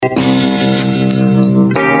Welcome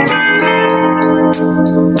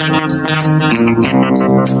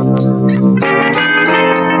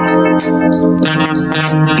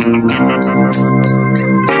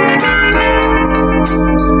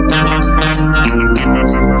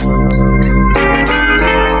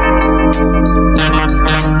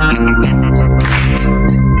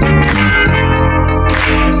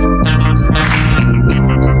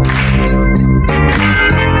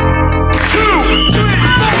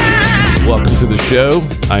to the show.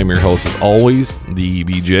 I'm your host, as always, the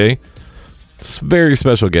BJ. Very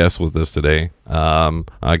special guest with us today.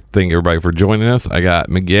 I thank everybody for joining us. I got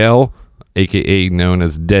Miguel, aka known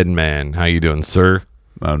as Dead Man. How you doing, sir?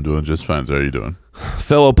 I'm doing just fine. How are you doing?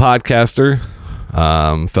 Fellow podcaster,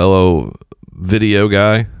 fellow video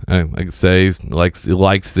guy. I could say likes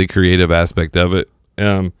the creative aspect of it.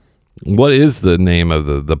 What is the name of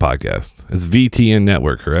the podcast? It's VTN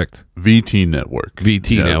Network, correct? VT Network.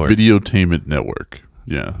 Network. Videotainment Network.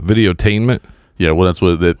 Yeah. Videotainment? Yeah, well, that's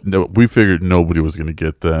what we figured nobody was going to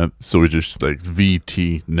get that, so we just like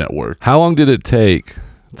VT Network. How long did it take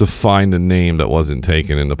to find a name that wasn't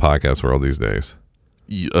taken in the podcast world these days?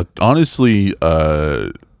 Honestly, in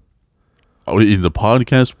the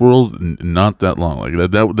podcast world, not that long. Like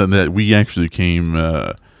that we actually came.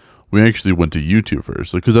 We actually went to YouTube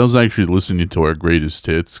first, because I was actually listening to our greatest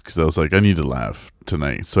hits, because I was like, I need to laugh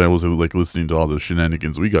tonight. So I was like listening to all the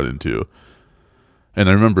shenanigans we got into. And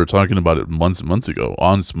I remember talking about it months ago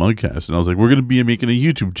on Smugcast, and I was like, we're going to be making a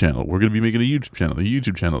YouTube channel. Then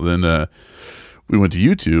we went to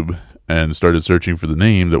YouTube and started searching for the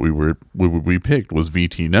name that we picked was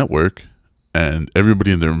VT Network, and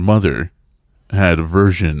everybody and their mother had a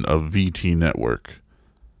version of VT Network.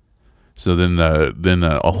 So then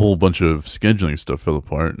a whole bunch of scheduling stuff fell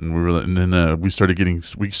apart, and then we started getting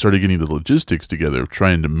the logistics together of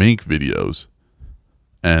trying to make videos,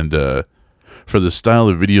 and for the style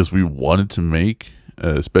of videos we wanted to make,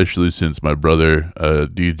 especially since my brother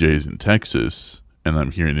DJs in Texas and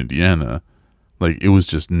I'm here in Indiana, like it was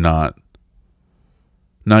just not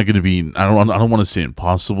going to be. I don't want to say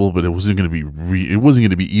impossible, but it wasn't going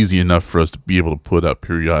to be easy enough for us to be able to put up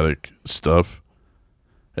periodic stuff.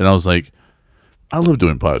 And I was like, I love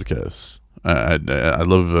doing podcasts. I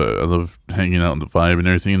love hanging out in the vibe and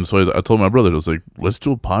everything. And so I told my brother, I was like, let's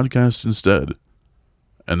do a podcast instead.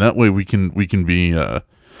 And that way we can be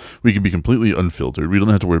completely unfiltered. We don't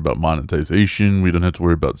have to worry about monetization. We don't have to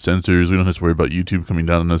worry about censors. We don't have to worry about YouTube coming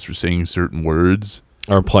down on us for saying certain words.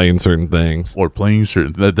 Or playing certain things.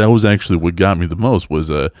 That was actually what got me the most was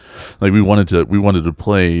like we wanted to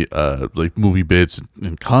play like movie bits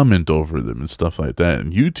and comment over them and stuff like that.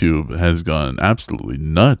 And YouTube has gone absolutely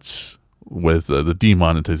nuts with the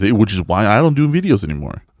demonetization, which is why I don't do videos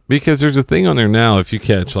anymore. Because there's a thing on there now, if you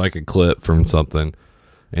catch like a clip from something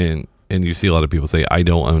and you see a lot of people say, I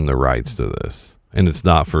don't own the rights to this. And it's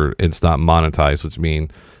not monetized, which means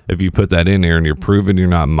if you put that in there and you're proving you're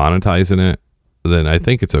not monetizing it, then I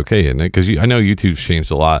think it's okay, isn't it? Because I know YouTube's changed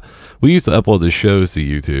a lot. We used to upload the shows to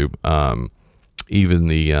YouTube, even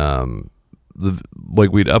the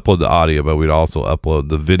like we'd upload the audio, but we'd also upload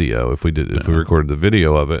the video if we recorded the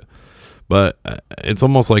video of it. But it's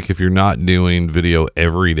almost like if you're not doing video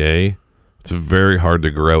every day, it's very hard to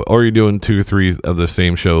grow. Or you're doing 2 or 3 of the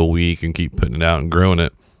same show a week and keep putting it out and growing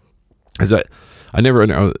it. I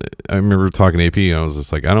remember talking to AP and I was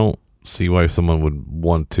just like, I don't see why someone would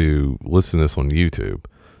want to listen to this on YouTube.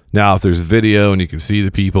 Now, if there's video and you can see the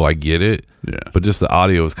people, I get it. Yeah. But just the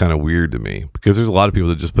audio is kind of weird to me because there's a lot of people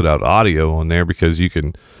that just put out audio on there because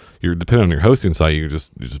you're depending on your hosting site, you just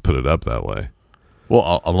put it up that way.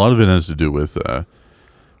 Well, a lot of it has to do with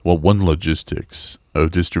logistics of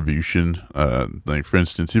distribution. Like for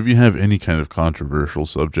instance, if you have any kind of controversial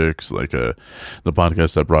subjects, like the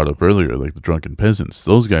podcast I brought up earlier, like the Drunken Peasants,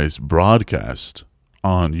 those guys broadcast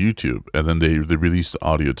on YouTube, and then they release the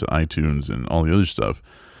audio to iTunes and all the other stuff.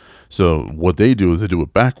 So what they do is they do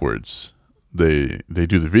it backwards. They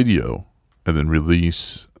do the video and then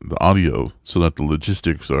release the audio so that the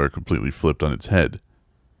logistics are completely flipped on its head.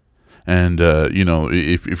 And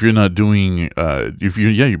if you're not doing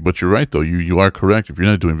but you're right though. You are correct. If you're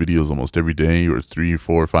not doing videos almost every day or 3,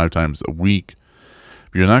 4, 5 times a week,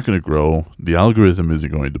 you're not going to grow. The algorithm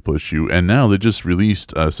isn't going to push you. And now they just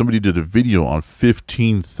released, somebody did a video on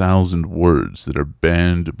 15,000 words that are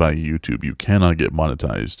banned by YouTube. You cannot get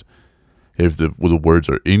monetized if the words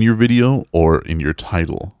are in your video or in your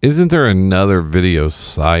title. Isn't there another video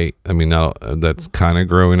site? I mean, now that's kind of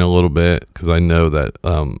growing a little bit because I know that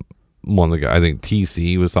one of the guys, I think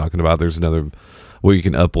TC was talking about, there's another where you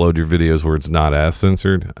can upload your videos where it's not as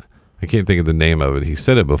censored. I can't think of the name of it. He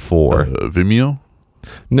said it before. Vimeo?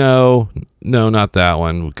 No, not that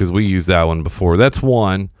one, because we used that one before. That's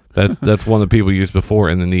one. That's one that people used before,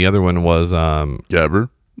 and then the other one was Gabber.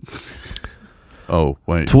 Oh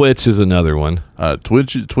wait, Twitch is another one.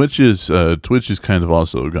 Twitch is kind of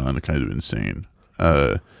also gone kind of insane.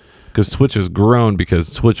 Because Twitch has grown,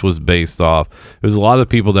 because Twitch was based off. There's a lot of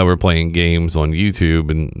people that were playing games on YouTube,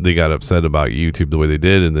 and they got upset about YouTube the way they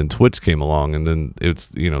did, and then Twitch came along, and then it's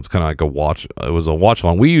it's kind of like it was a watch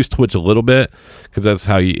along. We use Twitch a little bit because that's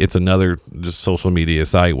how it's another just social media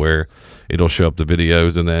site where it'll show up the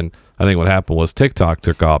videos, and then I think what happened was TikTok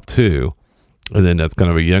took off too, and then that's kind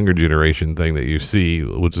of a younger generation thing that you see,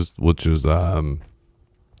 which is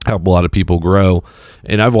help a lot of people grow.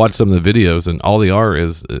 And I've watched some of the videos, and all they are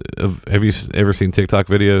is have you ever seen TikTok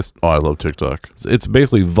videos? Oh, I love TikTok. It's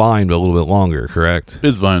basically Vine, but a little bit longer, correct?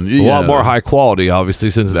 It's Vine. A lot more high quality, obviously,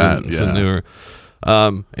 since That, it's yeah. newer.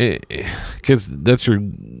 Because that's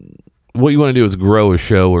what you want to do is grow a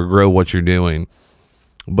show or grow what you're doing.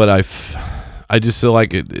 But I just feel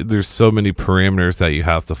like there's so many parameters that you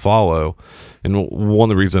have to follow. And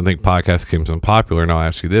one of the reasons I think podcasts became so popular, and I'll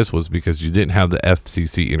ask you this, was because you didn't have the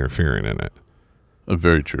FCC interfering in it.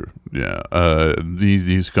 Very true. Yeah.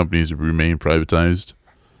 These companies remain privatized,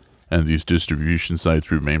 and these distribution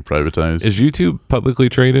sites remain privatized. Is YouTube publicly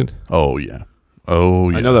traded? Oh yeah.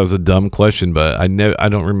 Oh yeah. I know that was a dumb question, but I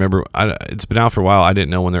don't remember. It's been out for a while. I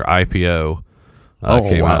didn't know when their IPO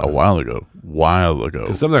came out. A while ago.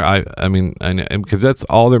 'Cause some of their, I mean, because that's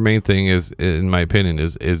all their main thing is, in my opinion,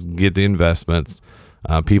 is get the investments.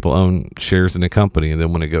 People own shares in the company, and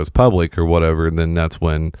then when it goes public or whatever, then that's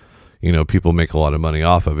when people make a lot of money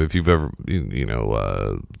off of it. If you've ever,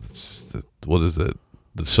 what is it?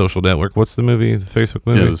 The Social Network. What's the movie? The Facebook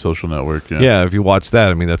movie? Yeah, The Social Network. Yeah. Yeah, if you watch that,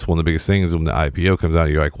 I mean, that's one of the biggest things. When the IPO comes out,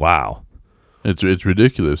 you're like, wow. It's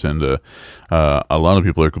ridiculous, and a lot of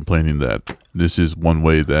people are complaining that this is one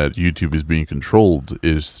way that YouTube is being controlled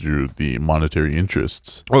is through the monetary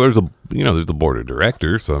interests. Well, there's the board of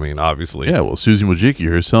directors. So I mean, obviously, Yeah, well, Susie Wojcicki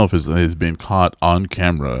herself has been caught on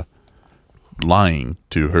camera lying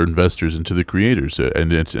to her investors and to the creators,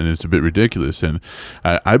 and it's a bit ridiculous. And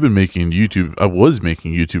I was making YouTube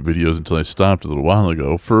videos until I stopped a little while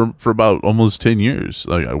ago for about almost 10 years.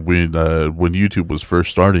 Like when YouTube was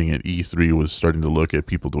first starting and E3 was starting to look at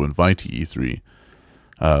people to invite to E3,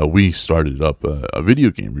 we started up a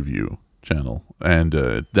video game review channel, and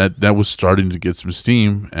that was starting to get some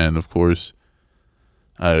steam. And of course,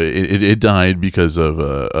 it died because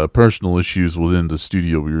of personal issues within the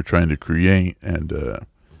studio we were trying to create, and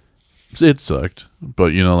it sucked.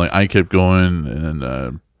 But I kept going,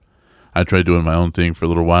 and I tried doing my own thing for a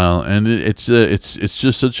little while, and it's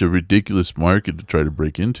just such a ridiculous market to try to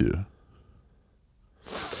break into.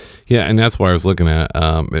 Yeah, and that's why I was looking at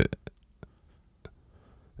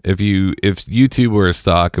if YouTube were a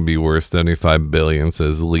stock, it'd be worth $75 billion,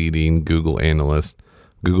 says leading Google analyst.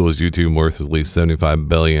 Google's YouTube worth at least $75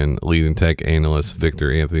 billion. Leading tech analyst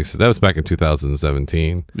Victor Anthony says that was back in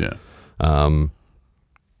 2017. Yeah.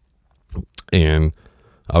 And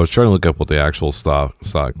I was trying to look up what the actual stock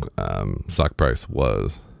price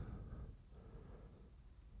was.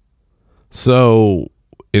 So,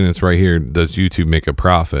 and it's right here. Does YouTube make a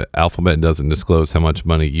profit? Alphabet doesn't disclose how much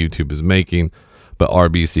money YouTube is making, but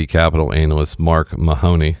RBC Capital analyst Mark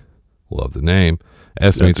Mahoney, love the name,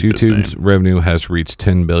 estimates That's a good YouTube's name. revenue has reached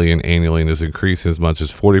 $10 billion annually and is increasing as much as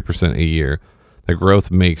 40% a year. The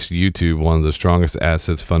growth makes YouTube one of the strongest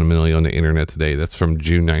assets fundamentally on the internet today. That's from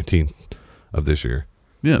June 19th of this year.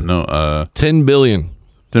 Yeah, no, $10 billion.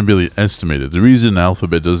 10 billion estimated. The reason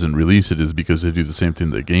Alphabet doesn't release it is because they do the same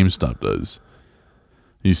thing that GameStop does.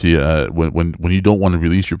 You see, when you don't want to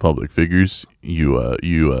release your public figures, you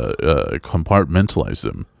compartmentalize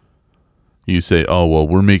them. You say, oh, well,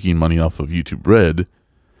 we're making money off of YouTube Red,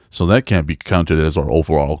 so that can't be counted as our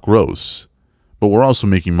overall gross. But we're also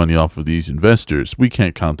making money off of these investors. We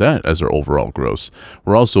can't count that as our overall gross.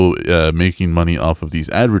 We're also making money off of these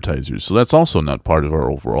advertisers, so that's also not part of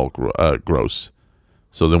our overall gross.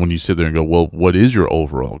 So then when you sit there and go, well, what is your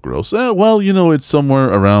overall gross? Well, it's somewhere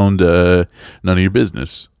around none of your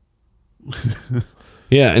business.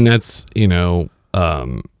 Yeah, and that's, and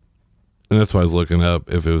that's why I was looking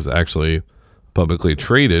up if it was actually publicly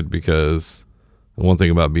traded, because one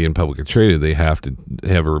thing about being publicly traded, they have to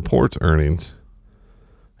have a report's earnings.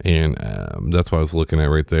 And that's what I was looking at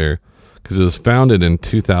right there, because it was founded in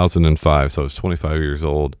 2005, so it was 25 years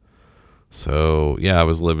old. So, yeah, I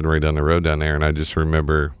was living right down the road down there, and I just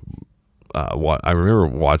remember I remember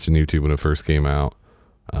watching YouTube when it first came out.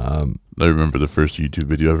 I remember the first YouTube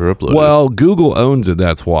video I ever uploaded. Well, Google owns it,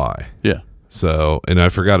 that's why. Yeah. So, and I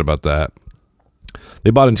forgot about that. They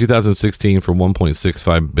bought in 2016 for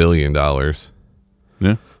 $1.65 billion.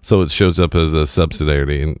 Yeah. So it shows up as a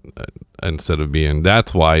subsidiary instead of being.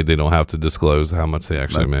 That's why they don't have to disclose how much they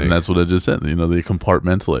actually make. And that's what I just said. You know, they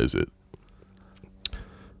compartmentalize it.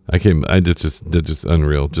 That's just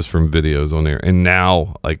unreal, just from videos on there. And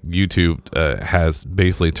now, like, YouTube has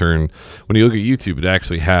basically turned. When you look at YouTube, it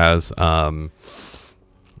actually has you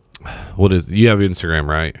have Instagram,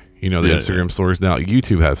 right? You know, the Instagram stories. Now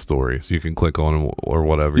YouTube has stories you can click on or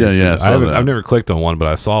whatever. I've never clicked on one, but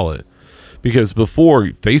I saw it because before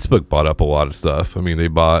Facebook bought up a lot of stuff. I mean, they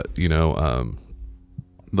bought, the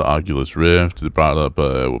Oculus Rift. They brought up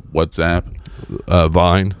WhatsApp,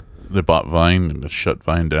 Vine. They bought Vine and shut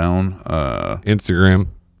Vine down. Instagram.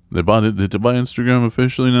 They bought it. Did they buy Instagram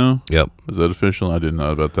officially now? Yep. Is that official? I didn't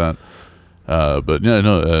know about that. But yeah,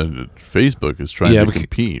 no. Facebook is trying to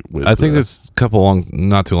compete with. I think it's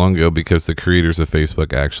not too long ago, because the creators of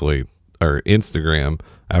Facebook actually, or Instagram,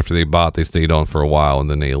 after they stayed on for a while and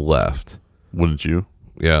then they left. Wouldn't you?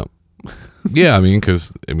 Yeah, yeah.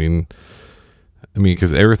 Because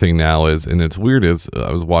everything now is, and it's weird. Is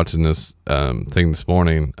I was watching this thing this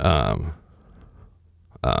morning about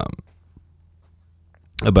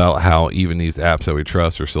how even these apps that we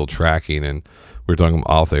trust are still tracking, and we're talking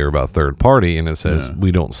off air about third party, and it says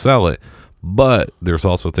we don't sell it, but there's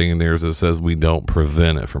also a thing in there that says we don't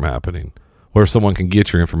prevent it from happening, where someone can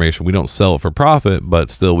get your information. We don't sell it for profit, but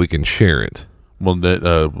still we can share it. Well,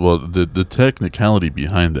 the technicality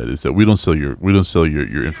behind that is that we don't sell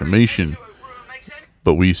your information,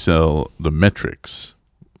 but we sell the metrics.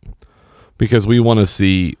 Because we want to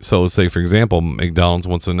see, so let's say, for example, McDonald's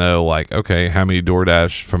wants to know, like, okay, how many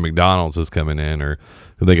DoorDash from McDonald's is coming in, or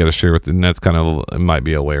they got to share with, and that's kind of, it might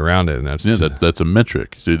be a way around it. And that's a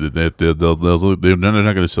metric. See, they're not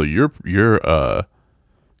going to sell your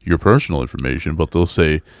personal information, but they'll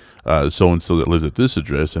say so and so that lives at this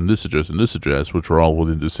address and this address and this address, which are all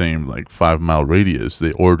within the same 5-mile radius.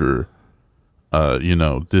 They order,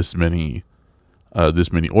 this many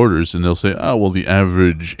orders, and they'll say, the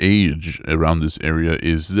average age around this area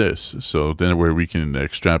is this. So then where we can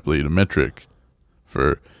extrapolate a metric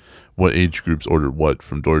for what age groups order what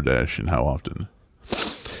from DoorDash and how often.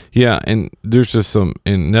 Yeah, and there's just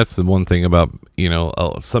and that's the one thing about,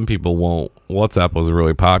 some people won't. WhatsApp was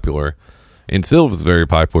really popular, and still is very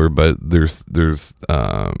popular, but there's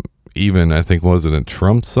even, I think, wasn't it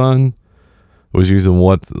Trump's son was using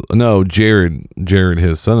Jared,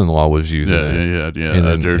 his son-in-law was using it. Yeah.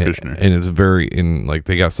 And Jared Kushner. And it's very,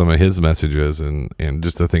 they got some of his messages and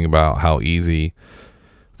just to think about how easy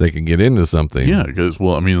they can get into something. Yeah, because,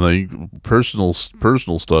 personal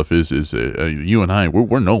stuff is you and I,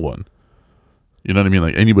 we're no one. You know what I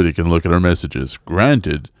mean? Anybody can look at our messages.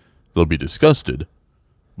 Granted, they'll be disgusted,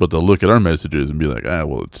 but they'll look at our messages and be like,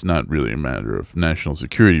 it's not really a matter of national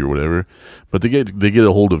security or whatever. But they get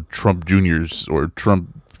a hold of Trump Jr.'s or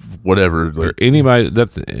Trump whatever. Or anybody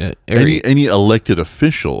that's any elected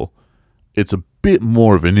official, it's a bit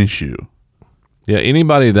more of an issue. Yeah,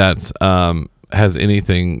 anybody that's has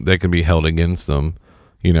anything that can be held against them,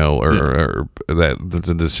 or that's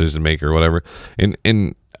a decision maker or whatever.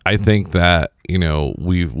 And I think that,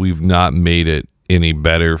 we've not made it any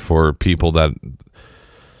better for people that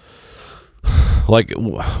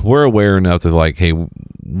we're aware enough to hey,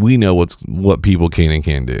 we know what people can and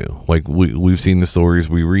can't do. We've seen the stories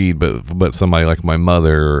we read, but somebody like my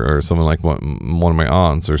mother or someone like one of my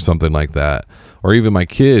aunts or something like that, or even my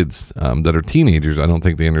kids that are teenagers, I don't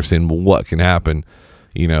think they understand what can happen.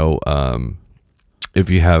 If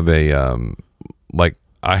you have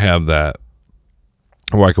I have that,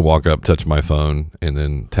 where I can walk up, touch my phone, and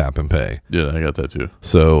then tap and pay. Yeah, I got that too.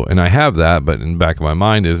 So, and I have that, but in the back of my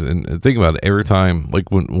mind is, and think about it, every time,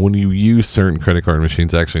 when you use certain credit card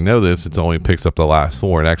machines, actually know this, it only picks up the last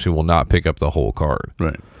 4. It actually will not pick up the whole card.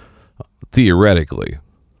 Right. Theoretically.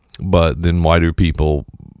 But then why do people,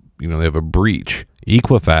 they have a breach.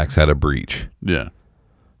 Equifax had a breach. Yeah.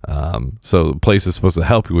 So the place is supposed to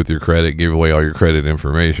help you with your credit, give away all your credit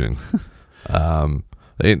information.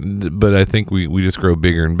 But I think we just grow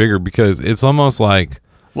bigger and bigger because it's almost like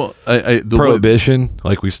prohibition.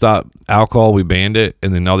 We stopped alcohol, we banned it,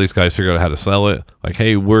 and then all these guys figure out how to sell it.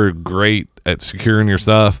 Hey, we're great at securing your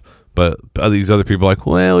stuff, but these other people are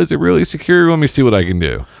well, is it really secure? Let me see what I can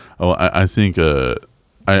do. Oh, I think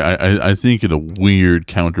I think in a weird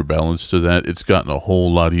counterbalance to that, it's gotten a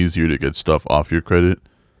whole lot easier to get stuff off your credit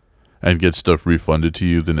and get stuff refunded to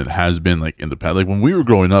you than it has been in the past. When we were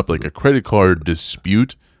growing up, a credit card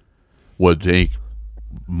dispute would take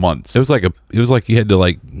months. It was like you had to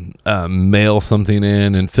like mail something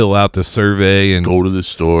in and fill out the survey and go to the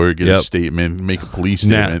store, get a Yep. statement, make a police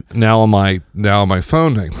statement. Now on my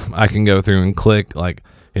phone, I can go through and click like,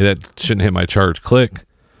 hey, that shouldn't hit my charge. Click.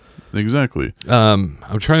 Exactly. I'm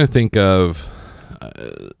trying to think of.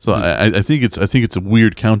 So I think it's a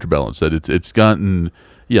weird counterbalance that it's gotten,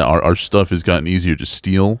 yeah, our stuff has gotten easier to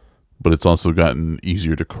steal, but it's also gotten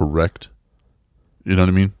easier to correct. You know what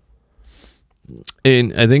I mean?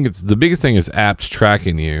 And I think it's the biggest thing is apps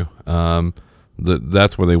tracking you.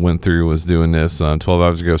 That's where they went through was doing this 12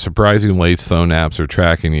 hours ago. Surprising ways phone apps are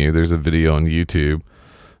tracking you. There's a video on YouTube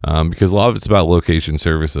because a lot of it's about location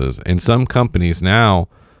services, and some companies now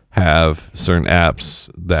have certain apps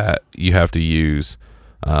that you have to use.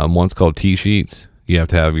 One's called T-Sheets. You have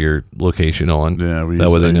to have your location on. Yeah, that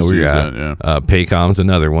way they know where you're at. That, Paycom's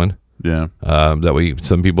another one. yeah. That way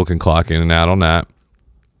some people can clock in and out on that.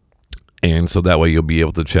 And so that way you'll be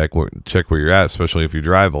able to check where you're at, especially if you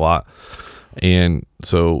drive a lot. And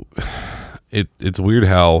so it's weird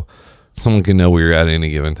how someone can know where you're at any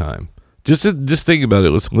given time. Just think about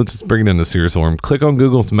it. Let's bring it into serious form. Click on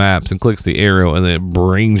Google's Maps and clicks the arrow, and then it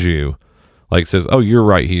brings you, like, says, "Oh, you're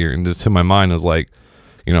right here." And just in my mind, I was like,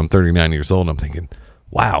 I'm 39 years old. And I'm thinking,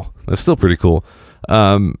 wow, that's still pretty cool.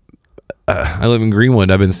 I live in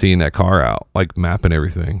Greenwood. I've been seeing that car out, like mapping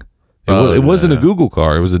everything. It wasn't a Google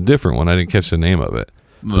car. It was a different one. I didn't catch the name of it.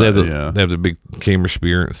 They have the big camera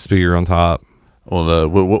spear on top. Well,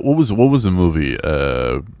 what was the movie?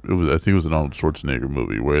 I think it was an Arnold Schwarzenegger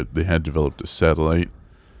movie where they had developed a satellite,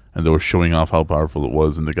 and they were showing off how powerful it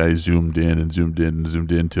was. And the guy zoomed in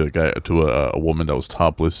to a woman that was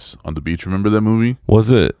topless on the beach. Remember that movie?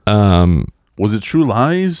 Was it? Was it True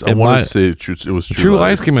Lies? I want to say it was True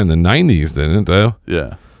Lies. Came in the 90s, didn't it? Though.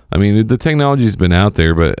 Yeah. I mean, the technology's been out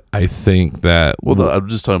there, but I think that. Well, no, I'm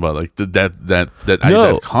just talking about like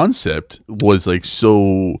that concept was like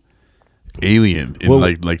so alien in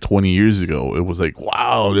like 20 years ago. It was like,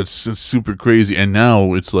 wow, that's super crazy. And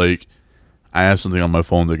now it's like I have something on my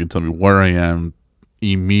phone that can tell me where I am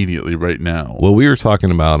immediately right now. Well, we were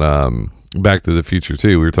talking about Back to the Future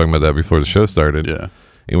too. We were talking about that before the show started. Yeah.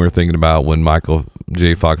 And we were thinking about when Michael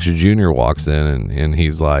J. Fox Jr. walks in and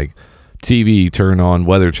he's like, TV, turn on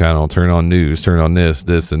Weather Channel, turn on news, turn on this,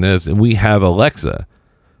 and this, and we have Alexa,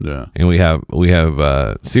 yeah, and we have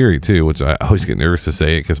Siri too, which I always get nervous to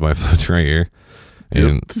say it because my phone's right here,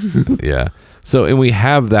 and yeah, so and we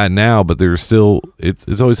have that now, but there's still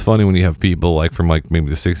it's always funny when you have people like from like maybe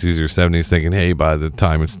the 60s or 70s thinking, hey, by the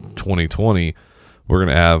time it's 2020, we're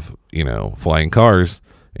gonna have flying cars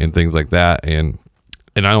and things like that, and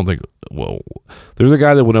I don't think there's a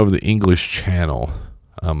guy that went over the English Channel.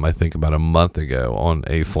 I think about a month ago on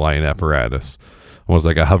a flying apparatus. It was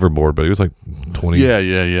like a hoverboard, but it was like 20. Yeah.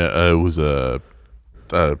 It was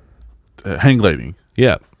hang gliding.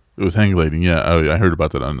 Yeah. It was hang gliding. Yeah, I heard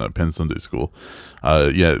about that on Penn Sunday School.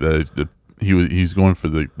 He's going for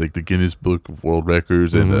the Guinness Book of World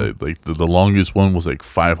Records, and the longest one was like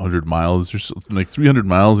 500 miles or something, like 300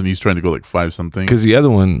 miles, and he's trying to go like 5 something. Because the other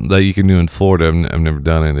one that you can do in Florida, I've never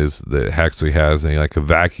done it, is that it actually has a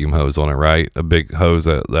vacuum hose on it, right? A big hose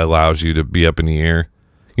that allows you to be up in the air.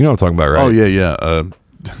 You know what I'm talking about, right? Oh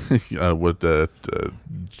yeah. What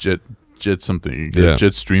jet something? Yeah.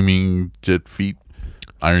 Jet streaming, jet feet,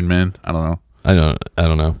 Iron Man. I don't know. I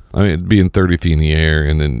don't know. I mean, being 30 feet in the air,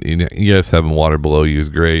 and then yes, having water below you is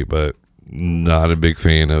great, but not a big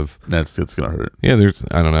fan of. That's gonna hurt. Yeah,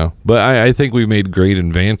 I don't know, but I think we made great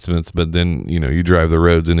advancements. But then you drive the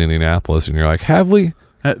roads in Indianapolis, and you're like, have we?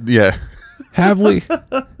 Yeah, have we?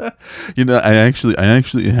 I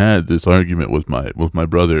actually had this argument with my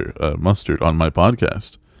brother Mustard on my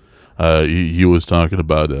podcast. He was talking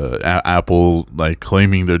about Apple like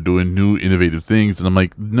claiming they're doing new innovative things, and I'm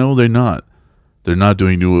like, no, they're not. They're not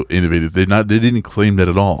doing new innovative. They didn't claim that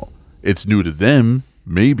at all. It's new to them.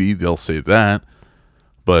 Maybe they'll say that.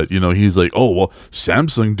 But, he's like, oh, well,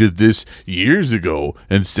 Samsung did this years ago,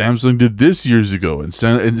 and Samsung did this years ago. And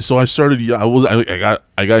so I started,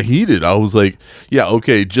 I got heated. I was like, yeah,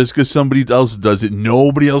 okay, just because somebody else does it,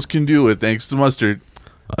 nobody else can do it, thanks to Mustard.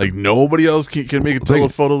 Like, nobody else can make a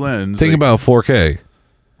telephoto lens. Think about 4K.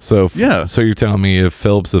 So, yeah. So you're telling me if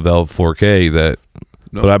Philips developed 4K that...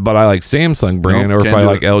 Nope. But I like Samsung brand, or if I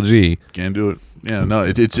like LG, can't do it. Yeah, no,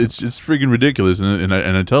 it's freaking ridiculous. And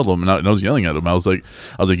I tell them, and I was yelling at them. I was like,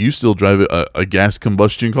 you still drive a gas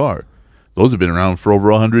combustion car? Those have been around for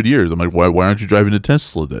over 100 years. I'm like, why aren't you driving a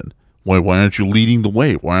Tesla then? Why aren't you leading the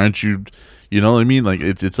way? Why aren't you? You know what I mean? Like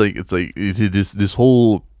it's this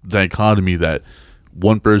whole dichotomy that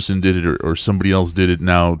one person did it or somebody else did it,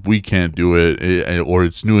 now we can't do it, or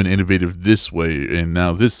it's new and innovative this way, and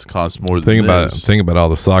now this costs more than this. Think about all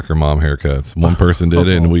the soccer mom haircuts. One person did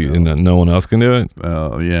it, and no one else can do it.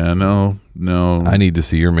 Oh yeah, no. I need to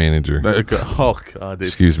see your manager. Oh God!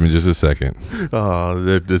 Excuse me, just a second. Oh,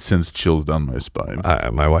 that sends chills down my spine.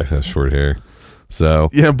 My wife has short hair, so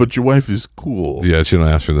yeah, but your wife is cool. Yeah, she don't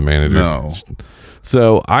ask for the manager. No.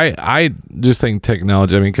 So I just think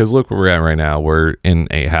technology. I mean, because look where we're at right now. We're in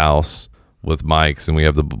a house with mics, and we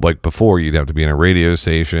have before you'd have to be in a radio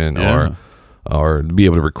station or be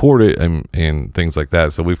able to record it and things like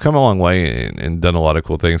that. So we've come a long way and done a lot of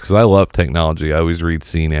cool things. Because I love technology. I always read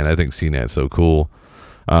CNET. I think CNET's so cool.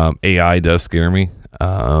 AI does scare me.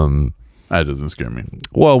 That doesn't scare me.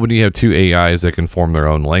 Well, when you have two AIs that can form their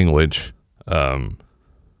own language.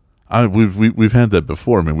 We've had that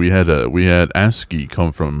before. I mean, we had ASCII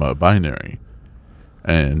come from binary,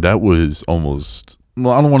 and that was almost.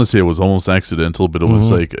 Well, I don't want to say it was almost accidental, but it was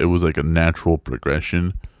like a natural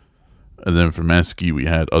progression. And then from ASCII, we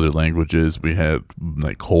had other languages. We had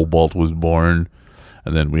like Cobalt was born,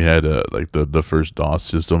 and then we had like the first DOS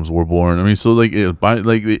systems were born. I mean, so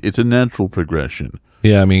it's a natural progression.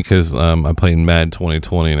 Yeah, I mean, because I played Mad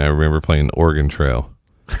 2020, and I remember playing Oregon Trail.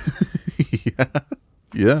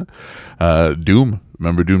 Yeah. Doom.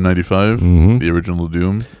 Remember Doom 95? Mm-hmm. The original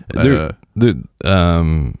Doom?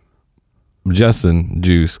 Justin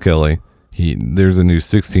Juice Kelly, there's a new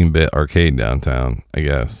 16-bit arcade downtown, I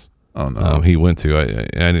guess. Oh, no. He went to. I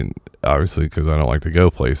didn't, obviously, because I don't like to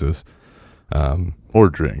go places. Or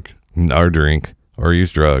drink. Or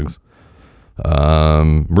use drugs.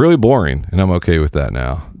 Really boring, and I'm okay with that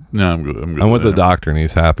now. No, I'm good. I'm with the doctor, and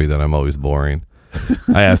he's happy that I'm always boring.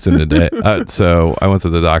 I asked him today. So I went to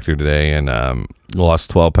the doctor today and lost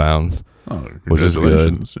 12 pounds, which is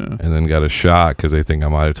good. Yeah. And then got a shot because they think I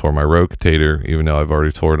might have tore my rotator, even though I've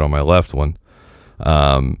already tore it on my left one.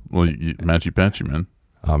 Matchy patchy, man.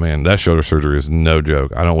 Oh, man, that shoulder surgery is no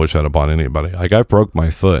joke. I don't wish that upon anybody. Like, I broke my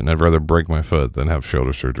foot, and I'd rather break my foot than have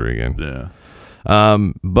shoulder surgery again. Yeah.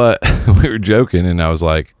 But we were joking, and I was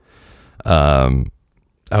like, 4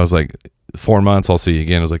 months, I'll see you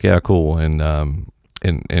again. I was like, yeah, cool. And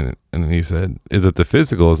he said, is it the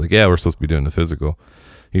physical? I was like, yeah, we're supposed to be doing the physical.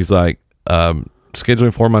 He's like,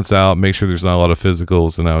 scheduling 4 months out, make sure there's not a lot of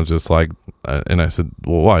physicals. And I was just like, and I said,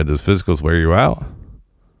 well, why? Does physicals wear you out?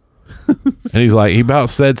 And he's like, he about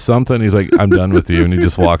said something. He's like, I'm done with you. And he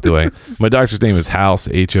just walked away. My doctor's name is House,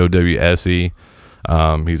 Howse. He's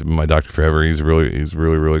been my doctor forever. He's really,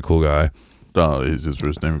 really cool guy. Is his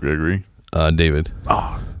first name Gregory? David.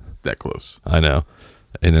 Oh, that close. I know.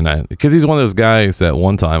 And then because he's one of those guys that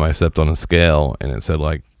one time I stepped on a scale and it said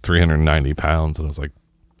like 390 pounds. And I was like,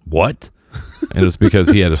 what? And it's because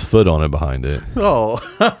he had his foot on it behind it. Oh.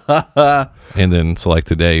 And then so like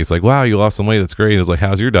today, he's like, wow, you lost some weight. That's great. I was like,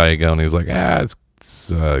 how's your diet going? He's like, it's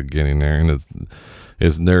getting there. And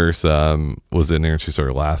his nurse was in there and she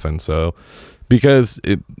started laughing. So because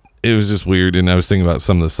it was just weird, and I was thinking about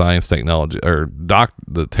some of the science technology or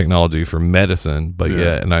the technology for medicine, but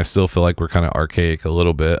and I still feel like we're kind of archaic a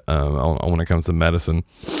little bit when it comes to medicine.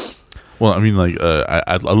 Well, I mean, like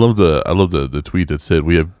I love the tweet that said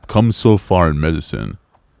we have come so far in medicine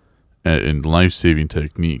and in life-saving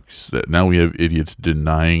techniques that now we have idiots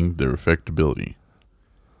denying their effectability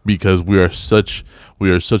because we are such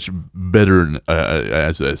better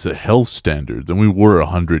as a health standard than we were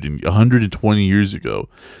 120 years ago.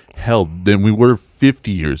 Hell, than we were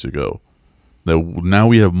 50 years ago. Now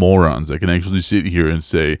we have morons that can actually sit here and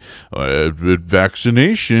say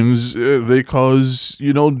vaccinations they cause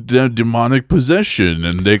demonic possession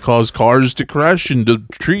and they cause cars to crash into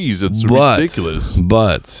trees. It's ridiculous.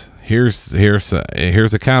 But here's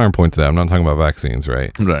a counterpoint to that. I'm not talking about vaccines,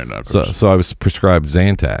 right? Right. No, so I was prescribed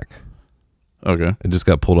Zantac. Okay. It just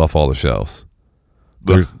got pulled off all the shelves.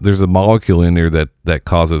 There's a molecule in there that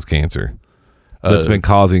causes cancer. That's been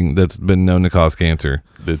known to cause cancer.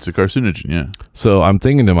 It's a carcinogen, yeah. So I'm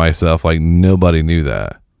thinking to myself, like, nobody knew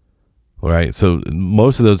that, right? So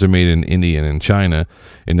most of those are made in India and in China,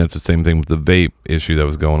 and that's the same thing with the vape issue that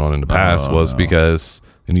was going on in the past because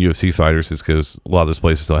in UFC fighters, it's because a lot of those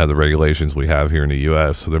places don't have the regulations we have here in the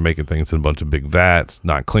U.S., so they're making things in a bunch of big vats,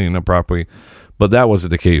 not cleaning them properly. But that wasn't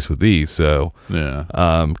the case with these, so yeah.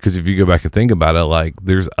 Because if you go back and think about it, like,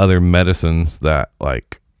 there's other medicines that,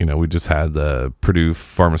 like, we just had the Purdue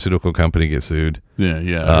Pharmaceutical Company get sued.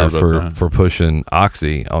 Yeah, for pushing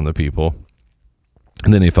Oxy on the people,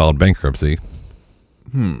 and then they filed bankruptcy.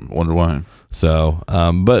 Wonder why. So,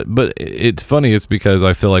 but it's funny. It's because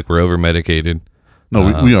I feel like we're over medicated.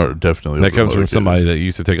 No, we are definitely. That comes from somebody that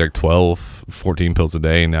used to take like 12, 14 pills a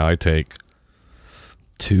day. And now I take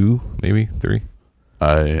 2, maybe 3.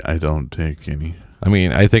 I don't take any. I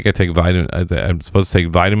mean, I think I take vitamin. I'm supposed to take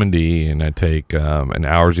vitamin D, and I take an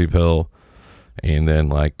allergy pill, and then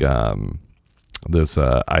like this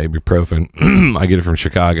ibuprofen. I get it from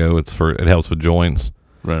Chicago. It helps with joints.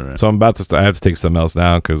 Right. So I'm about to. I have to take something else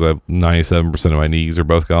now because 97% of my knees are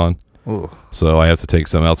both gone. Oh. So I have to take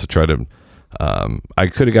something else to try to. I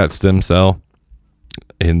could have got stem cell,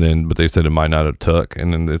 but they said it might not have took,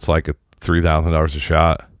 and then it's like $3,000 a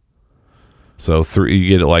shot. So you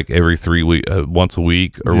get it like every 3 week, once a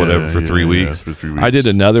week or whatever for 3 weeks. For 3 weeks. I did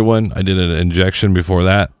another one. I did an injection before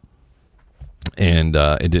that, and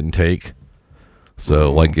it didn't take.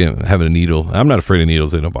 So like having a needle, I'm not afraid of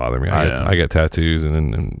needles. They don't bother me. I got tattoos,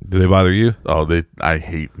 and do they bother you? Oh, I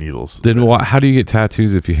hate needles. Then how do you get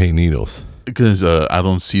tattoos if you hate needles? Because I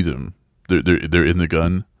don't see them. They're in the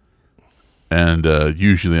gun, and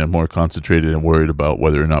usually I'm more concentrated and worried about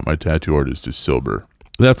whether or not my tattoo artist is sober.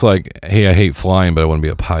 That's like, hey, I hate flying, but I want to be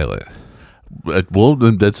a pilot. Well,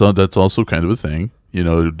 then that's also kind of a thing. You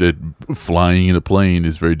know, that flying in a plane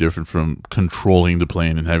is very different from controlling the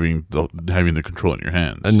plane and having the control in your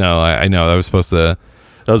hands. No, I know. I was supposed to.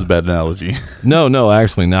 That was a bad analogy. No,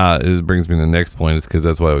 actually not. It brings me to the next point. Is because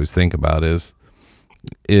that's what I always think about is.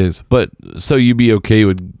 But so you'd be okay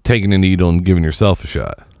with taking a needle and giving yourself a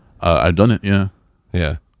shot? I've done it. Yeah.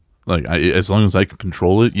 Yeah. Like as long as I can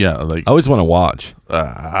control it, yeah. Like I always want to watch.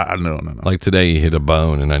 No. Like today, he hit a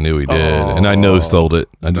bone, and I knew he did, and I no-sold it.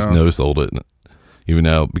 I just no-sold it, even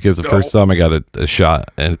though because the first time I got a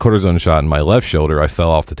shot, and a cortisone shot in my left shoulder, I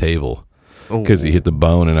fell off the table because he hit the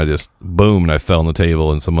bone, and I just boom, and I fell on the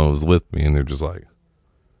table, and someone was with me, and they're just like,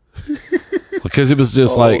 because it was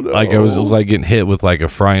just like I was just like getting hit with like a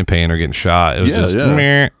frying pan or getting shot. It was just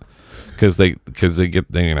because they get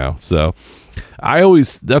so.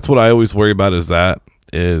 That's what I always worry about is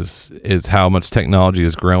how much technology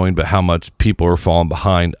is growing, but how much people are falling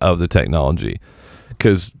behind of the technology.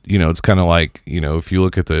 Because, it's kind of like, if you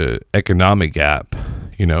look at the economic gap,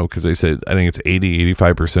 because they said, I think it's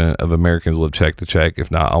 85% of Americans live check to check, if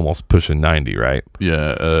not almost pushing 90, right?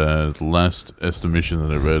 Yeah. The last estimation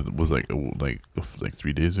that I read was like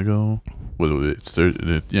 3 days ago.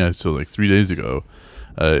 So like 3 days ago,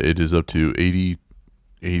 it is up to 85%.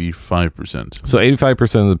 So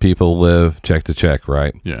 85% of the people live check to check,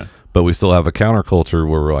 right? Yeah. But we still have a counterculture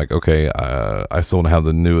where we're like, okay, I still don't have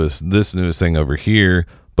this newest thing over here,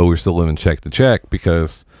 but we're still living check to check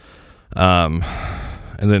because, but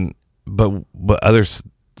other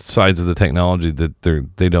sides of the technology that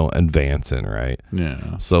they don't advance in, right?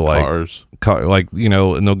 Yeah. So like cars,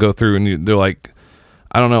 and they'll go through and they're like,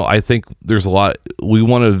 I don't know. I think there's a lot we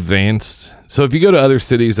want to advance. So if you go to other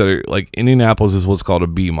cities that are like Indianapolis is what's called a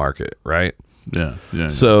B market, right? Yeah.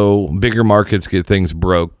 So bigger markets get things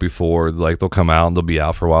broke before, like they'll come out and they'll be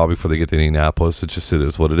out for a while before they get to Indianapolis. It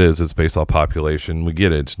is what it is. It's based on population. We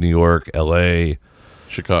get it. It's New York, LA,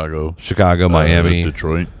 Chicago, Miami,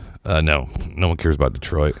 Detroit. No one cares about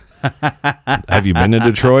Detroit. Have you been to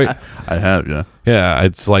Detroit? I have, yeah. Yeah,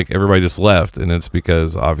 it's like everybody just left, and it's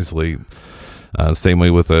because obviously, same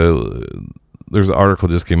way with there's an article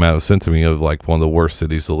just came out sent to me of like one of the worst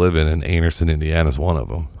cities to live in, and Anderson, Indiana is one of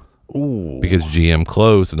them. Ooh. Because GM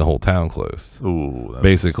closed and the whole town closed. Ooh,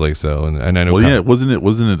 basically. So, and I know. Well, yeah, wasn't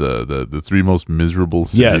it the three most miserable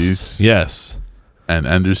cities? Yes. And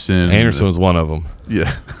Anderson was one of them.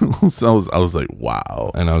 Yeah. So I was like,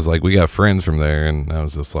 wow. And I was like, we got friends from there, and I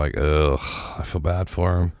was just like, ugh, I feel bad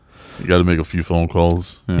for them. You got to make a few phone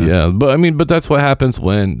calls. Yeah, but that's what happens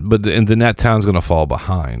and then that town's going to fall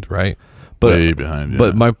behind, right? But, way behind.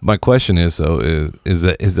 Yeah. But my question is though is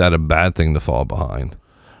that a bad thing to fall behind?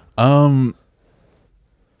 I'm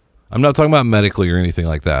not talking about medically or anything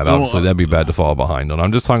like that. Obviously, that'd be bad to fall behind on.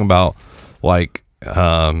 I'm just talking about like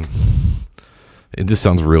it just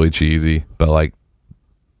sounds really cheesy, but like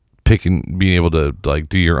being able to like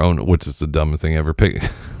do your own, which is the dumbest thing ever.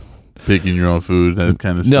 Picking your own food, that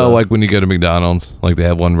kind of stuff. No, like when you go to McDonald's, like they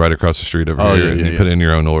have one right across the street over here, and you put in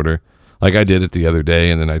your own order. Like I did it the other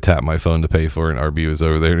day, and then I tapped my phone to pay for it, and RB was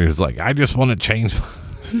over there, and he was like, I just want to change.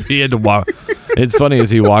 He had to walk. It's funny as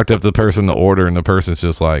he walked up to the person to order, and the person's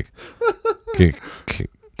just like,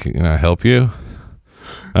 can I help you?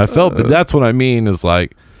 And I felt that's what I mean is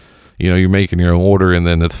like, you're making your own order, and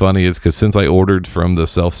then it's funny is because since I ordered from the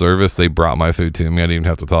self-service, they brought my food to me. I didn't even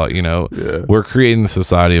have to talk. We're creating a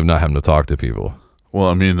society of not having to talk to people. Well,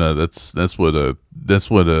 I mean, that's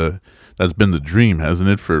been the dream, hasn't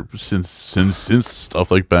it? Since stuff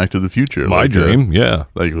like Back to the Future. My dream, yeah.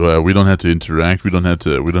 Like we don't have to interact. We don't have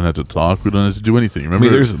to talk. We don't have to do anything.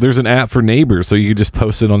 Remember, there's an app for neighbors, so you can just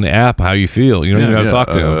post it on the app how you feel. You don't even have to talk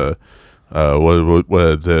to them.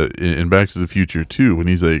 In Back to the Future 2, when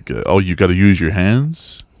he's like, "Oh, you got to use your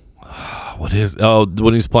hands." What is? Oh,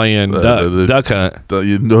 when he's playing Duck Hunt.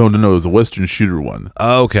 No, it was a Western shooter one.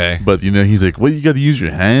 Oh, okay. But he's like, "Well, you got to use your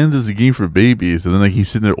hands as a game for babies." And then like he's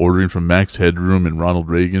sitting there ordering from Max Headroom and Ronald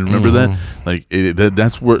Reagan. Remember that? Like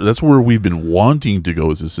that's where we've been wanting to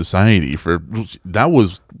go as a society. That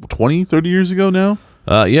was 20, 30 years ago now.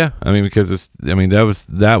 Yeah, I mean because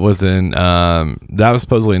that was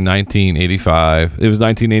supposedly in 1985. It was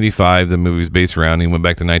 1985. The movie was based around. He went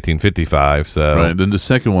back to 1955. So right. Then the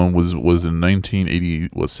second one was in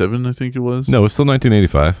 1987, I think it was. No, it's still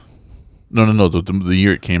 1985. No. The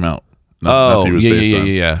year it came out. Not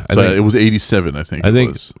yeah. So it was 87, I think. It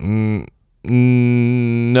was.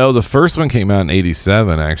 No, the first one came out in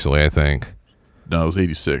 87. Actually, I think. No, it was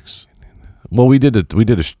 86. Well, we did it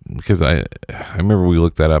because I remember we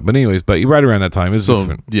looked that up. But anyways, but right around that time is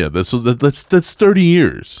different. Yeah, that's 30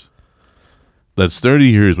 years. That's 30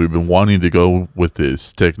 years we've been wanting to go with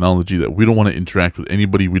this technology that we don't want to interact with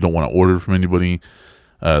anybody. We don't want to order from anybody.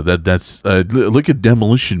 Look at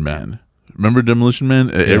Demolition Man. Remember Demolition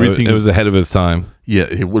Man? Everything it was ahead of its time. Yeah,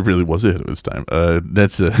 it really was ahead of its time.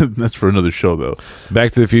 That's for another show though.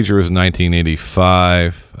 Back to the Future was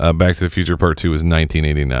 1985. Back to the Future Part 2 was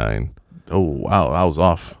 1989. Oh, wow. I was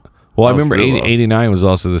off. Well, I remember 89 was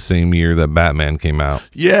also the same year that Batman came out.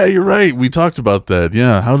 Yeah, you're right. We talked about that.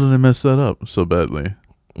 Yeah. How did I mess that up so badly?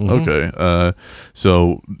 Okay. In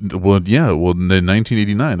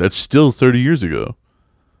 1989, that's still 30 years ago.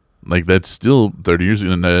 Like, that's still 30 years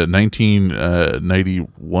ago.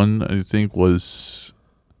 1991, I think, was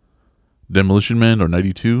Demolition Man, or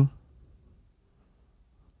 92?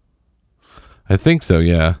 I think so,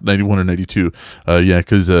 yeah. 91 or 92. Yeah,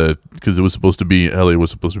 because it was supposed to be, LA was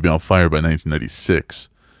supposed to be on fire by 1996.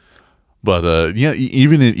 But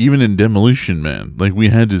even in Demolition Man, like we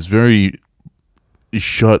had this very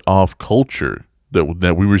shut off culture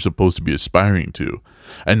that we were supposed to be aspiring to.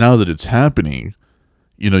 And now that it's happening,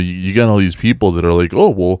 you got all these people that are like,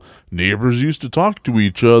 oh, well, neighbors used to talk to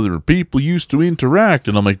each other, people used to interact.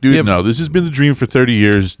 And I'm like, dude, no, this has been the dream for 30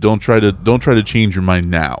 years. Don't try to change your mind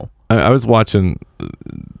now. I was watching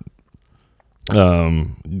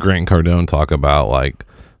Grant Cardone talk about like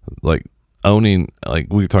owning, like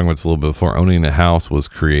we were talking about this a little bit before, owning a house was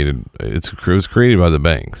created. It was created by the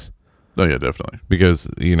banks. Oh yeah, definitely. Because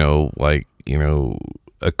a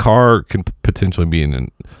car can potentially be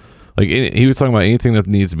he was talking about anything that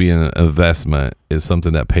needs to be an investment is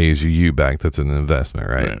something that pays you back. That's an investment,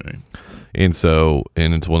 right? And so,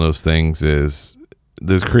 and it's one of those things is. It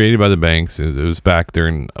was created by the banks. It was back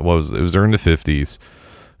during it was during the 50s,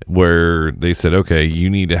 where they said, okay, you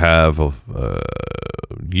need to have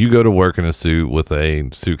you go to work in a suit with a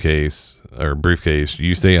suitcase or briefcase.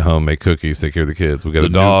 You stay at home, make cookies, take care of the kids. We got a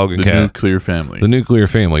dog and cat. The nuclear family. The nuclear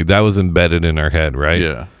family. That was embedded in our head, right?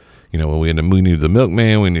 Yeah. When we knew the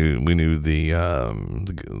milkman, we knew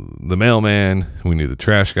the mailman, we knew the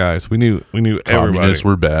trash guys, we knew everybody. Communists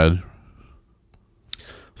were bad.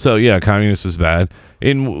 So yeah, communist was bad.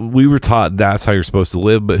 And we were taught that's how you're supposed to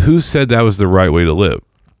live, but who said that was the right way to live?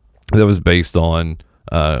 That was based on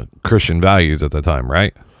Christian values at the time,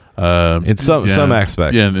 right? In some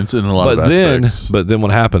aspects. Yeah, it's in a lot of aspects. But then what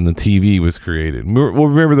happened? The TV was created.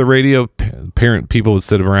 Remember the radio? People would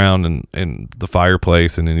sit around in the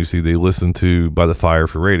fireplace, and then they listen to by the fire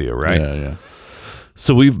for radio, right? Yeah.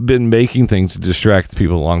 So we've been making things to distract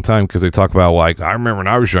people a long time because they talk about, like, I remember when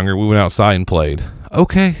I was younger, we went outside and played.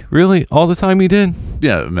 Okay, really? All the time you did?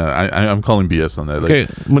 Yeah, no, I'm calling BS on that. Okay,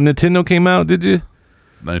 when Nintendo came out, did you?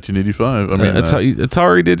 1985. I mean,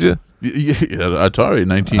 Atari, did you? Yeah, Atari,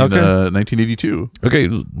 1982. Okay,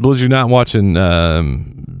 was you not watching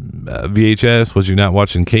VHS? Was you not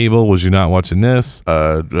watching cable? Was you not watching this?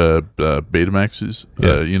 Betamaxes.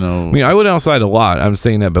 Yeah. I mean, I went outside a lot. I'm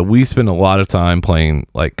saying that, but we spent a lot of time playing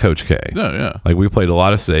like Coach K. Yeah. Like we played a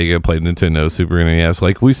lot of Sega, played Nintendo, Super NES.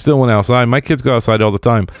 Like we still went outside. My kids go outside all the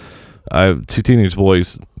time. I have two teenage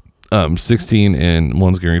boys, 16 and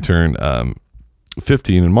one's going to turn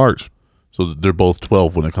 15 in March. So they're both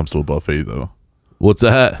 12 when it comes to a buffet, though. What's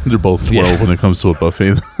that? They're both 12 when it comes to a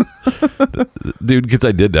buffet. Dude, because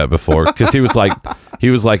I did that before. Because he was like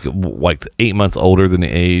 8 months older than the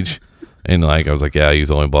age, and like I was like, yeah, he's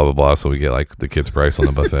only blah blah blah, so we get like the kids' price on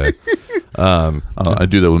the buffet. I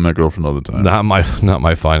do that with my girlfriend all the time. Not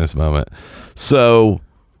my finest moment. So,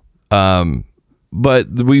 but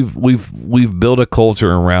we've built a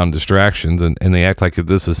culture around distractions, and they act like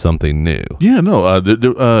this is something new. Yeah,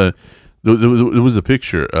 no. There was a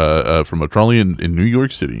picture from a trolley in New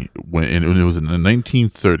York City and it was in the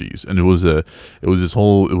 1930s, and it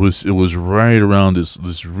was right around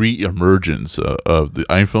this re-emergence of the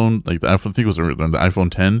iPhone, like the iPhone, I think it was the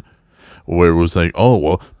iPhone 10, where it was like, oh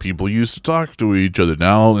well, people used to talk to each other.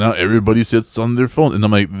 Now everybody sits on their phone, and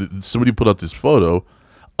I'm like, somebody put out this photo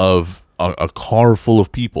of a car full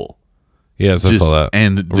of people. Yes, I saw that.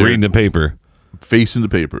 And reading the paper. Facing the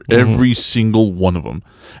paper, every single one of them.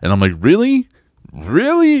 And I'm like, really?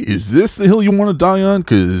 Is this the hill you want to die on?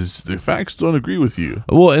 Because the facts don't agree with you.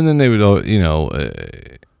 Well, and then they would,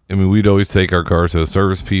 I mean, we'd always take our cars to the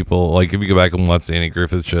service people. Like, if you go back and watch the Andy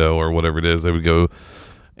Griffith Show or whatever it is, they would go,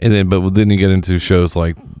 and then, but then you get into shows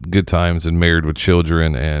like Good Times and Married with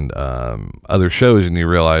Children and other shows, and you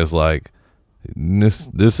realize, like,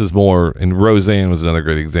 this is more, and Roseanne was another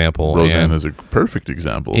great example. Roseanne is a perfect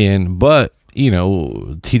example. But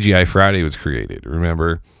TGI Friday was created.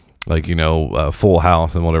 Remember, like, Full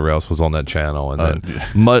House and whatever else was on that channel, and then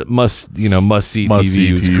must see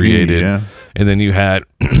TV was created. Yeah. And then you had,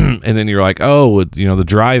 and then you're like, oh, the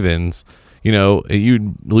drive-ins.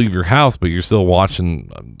 You leave your house, but you're still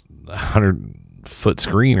watching a 100-foot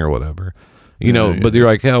screen or whatever. But you're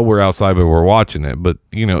like, hell, we're outside, but we're watching it. But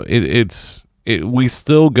we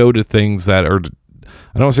still go to things that are,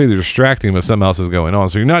 I don't say they're distracting, but something else is going on.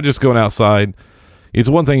 So you're not just going outside. It's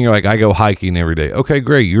one thing, you're like, I go hiking every day. Okay,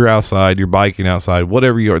 great. You're outside. You're biking outside.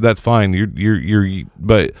 Whatever you are, that's fine. You're.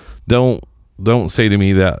 But don't say to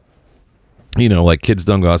me that, like, kids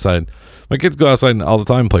don't go outside. My kids go outside all the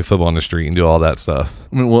time and play football on the street and do all that stuff.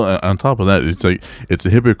 I mean, well, on top of that, it's a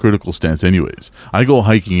hypocritical stance anyways. I go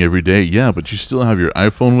hiking every day, yeah, but you still have your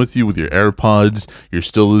iPhone with you with your AirPods. You're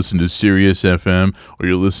still listening to Sirius FM, or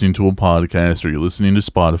you're listening to a podcast, or you're listening to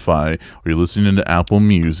Spotify, or you're listening to Apple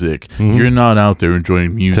Music. Mm-hmm. You're not out there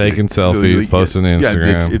enjoying music. Taking selfies, posting on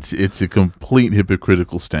Instagram. Yeah, it's a complete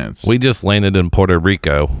hypocritical stance. We just landed in Puerto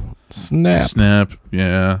Rico. Snap,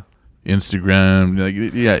 yeah. Instagram,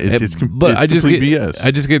 it's complete BS. I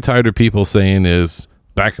just get tired of people saying is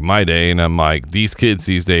back in my day, and I'm like, these kids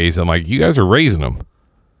these days, I'm like, you guys are raising them.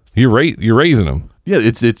 You're raising them. Yeah,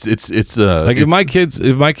 it's like, if my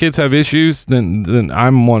kids have issues, then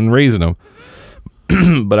I'm one raising them.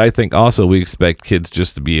 But I think also we expect kids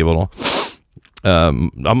just to be able to. I'm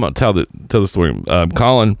gonna tell the story.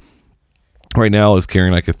 Colin right now is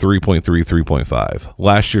carrying like a 3.3, 3.5.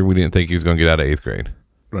 Last year we didn't think he was going to get out of 8th grade.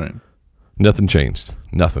 Right. Nothing changed.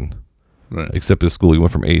 Nothing. Right. Except at school, he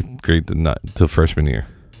went from 8th grade to freshman year.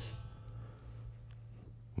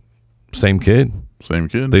 Same kid.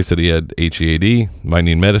 They said he had HEAD, might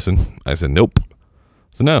need medicine. I said, nope.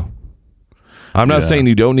 So no. I'm not saying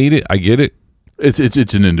you don't need it. I get it. It's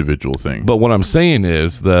an individual thing. But what I'm saying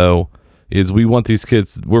is, though, is we want these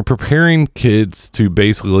kids, we're preparing kids to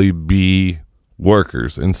basically be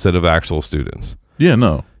workers instead of actual students. Yeah,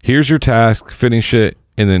 no. Here's your task, finish it,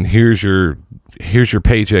 and then here's your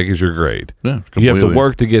paycheck, is your grade. Yeah, completely. You have to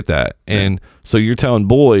work to get that. And so you're telling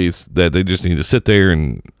boys that they just need to sit there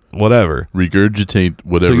and whatever. Regurgitate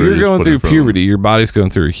whatever. So you're going through puberty, your body's going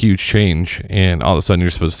through a huge change, and all of a sudden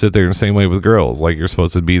you're supposed to sit there in the same way with girls. Like, you're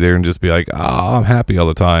supposed to be there and just be like, I'm happy all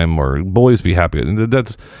the time, or boys be happy.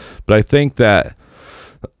 But I think that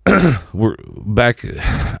we're back,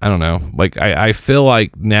 I don't know. Like, I feel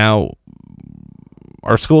like now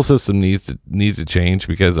our school system needs to change,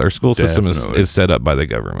 because our school system is set up by the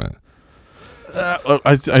government.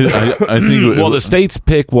 I think. Well, the states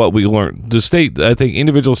pick what we learn. I think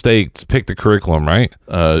individual states pick the curriculum, right?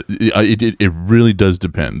 It really does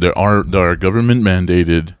depend. There are government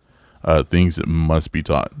mandated things that must be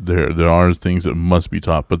taught. There are things that must be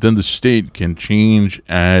taught, but then the state can change,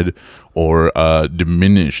 add, or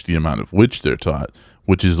diminish the amount of which they're taught.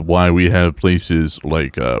 Which is why we have places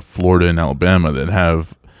like Florida and Alabama that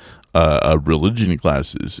have religion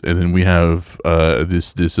classes, and then we have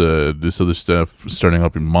this other stuff starting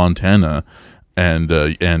up in Montana, and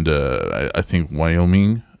I think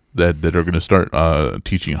Wyoming that are going to start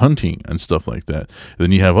teaching hunting and stuff like that. And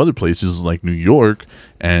then you have other places like New York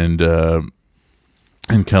and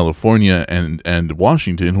California and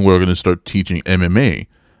Washington who are going to start teaching MMA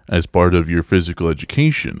as part of your physical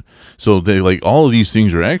education. So they, like, all of these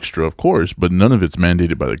things are extra, of course, but none of it's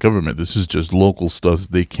mandated by the government. This is just local stuff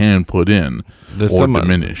they can put in or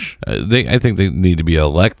diminish. I think they need to be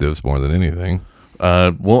electives more than anything.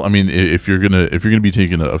 Well, I mean, if you're gonna be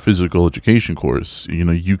taking a physical education course,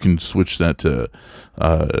 you can switch that to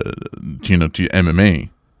MMA.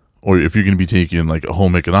 Or if you're going to be taking like a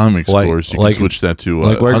home economics course, you can switch that to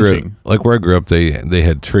hunting. Where I grew up, they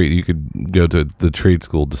had trade. You could go to the trade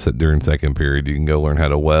school to sit during second period. You can go learn how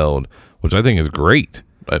to weld, which I think is great.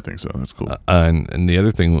 I think so. That's cool. And the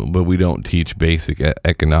other thing, but we don't teach basic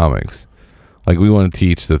economics. Like, we want to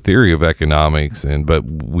teach the theory of economics, but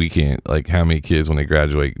we can't, like, how many kids when they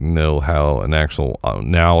graduate know how an actual,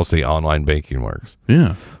 now I'll say online banking works.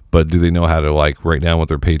 Yeah. But do they know how to, like, write down what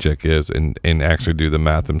their paycheck is and actually do the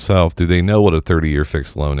math themselves? Do they know what a 30-year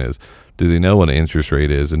fixed loan is? Do they know what an interest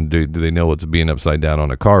rate is? And do they know what's being upside down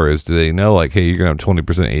on a car is? Do they know, like, hey, you're going to have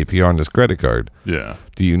 20% APR on this credit card? Yeah.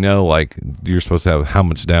 Do you know, like, you're supposed to have how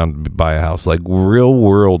much down to buy a house? Like, real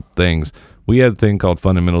world things. We had a thing called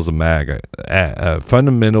Fundamentals of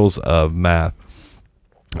Fundamentals of Math.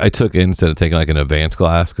 I took it instead of taking, like, an advanced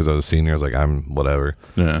class because I was a senior. I was like, I'm whatever.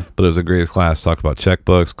 Yeah. But it was the greatest class. Talked about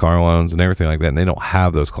checkbooks, car loans, and everything like that. And they don't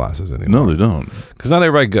have those classes anymore. No, they don't. Because not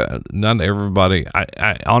everybody.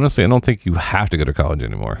 I honestly, I don't think you have to go to college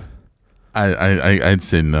anymore. I'd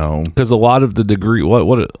say no. Because a lot of the degree, what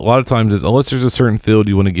a lot of times is, unless there's a certain field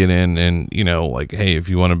you want to get in, and, you know, like, hey, if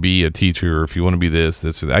you want to be a teacher, or if you want to be this,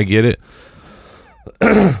 I get it.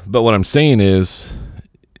 But what I'm saying is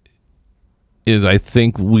I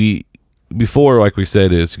think before, like we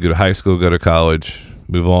said, is you go to high school, go to college,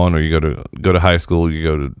 move on, or you go to high school, you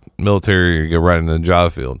go to military, or you go right into the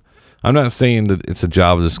job field. I'm not saying that it's a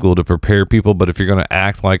job of the school to prepare people, but if you're going to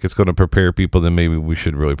act like it's going to prepare people, then maybe we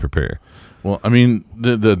should really prepare. Well, I mean,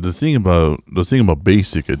 the thing about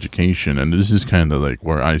basic education, and this is kind of like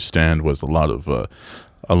where I stand with a lot of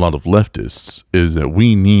leftists, is that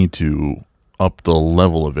we need to up the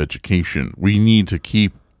level of education. We need to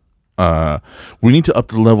up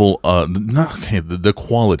the level, the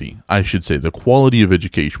quality, I should say, the quality of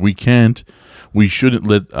education. We shouldn't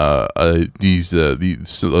let these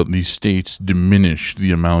states diminish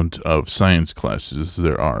the amount of science classes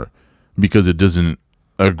there are, because it doesn't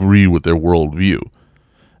agree with their worldview.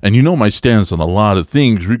 And you know my stance on a lot of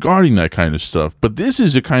things regarding that kind of stuff. But this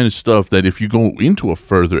is the kind of stuff that if you go into a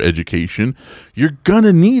further education, you're going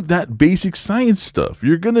to need that basic science stuff.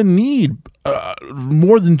 You're going to need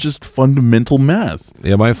more than just fundamental math.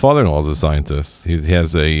 Yeah, my father-in-law is a scientist. He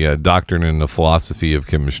has a doctorate in the philosophy of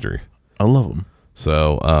chemistry. I love him.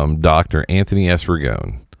 So, Dr. Anthony S.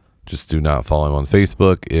 Ragone. Just do not follow him on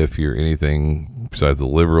Facebook if you're anything besides a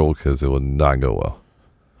liberal, because it would not go well.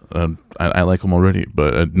 I like him already,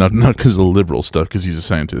 but not because of the liberal stuff, because he's a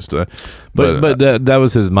scientist. But that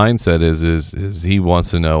was his mindset. Is he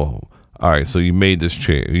wants to know? All right, so you made this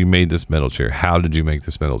chair, you made this metal chair. How did you make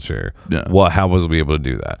this metal chair? Yeah. How was we able to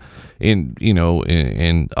do that? And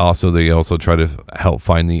and also they also try to help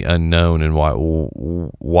find the unknown and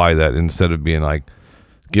why that, instead of being like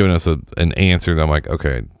giving us an answer. And I'm like,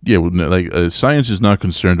 okay, yeah, like science is not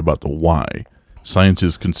concerned about the why. Science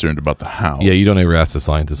is concerned about the how. Yeah, you don't ever ask the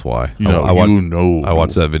scientist why. I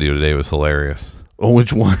watched that video today. It was hilarious. Oh,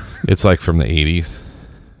 which one? It's like from the 80s.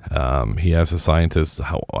 He has a scientist,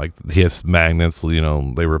 he has magnets,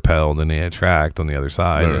 they repel and then they attract on the other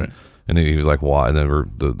side. Right. And then he was like, why? And then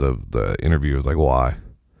the interview was like, why?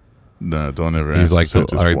 No, don't ever ask. He's like,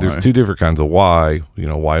 all right, why. there's two different kinds of why.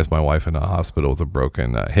 Why is my wife in a hospital with a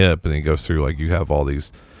broken hip? And he goes through, like, you have all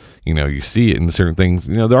these, you see it in certain things.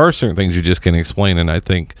 There are certain things you just can't explain. And I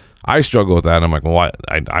think I struggle with that. I'm like, well,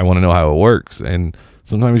 I want to know how it works. And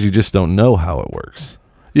sometimes you just don't know how it works.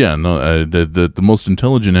 Yeah, no, the most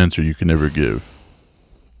intelligent answer you can ever give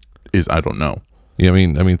is I don't know. Yeah, I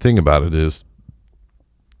mean, thing about it is,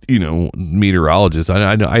 meteorologists.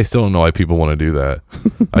 I still don't know why people want to do that.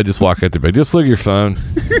 I just walk out the bed. Just look at your phone.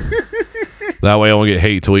 That way I won't get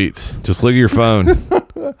hate tweets. Just look at your phone.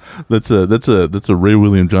 That's a Ray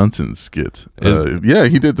William Johnson skit. Yeah,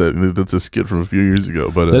 he did that. That's a skit from a few years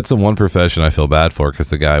ago. But that's the one profession I feel bad for, because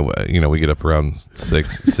the guy, we get up around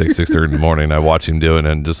 6:30 in the morning. I watch him do it,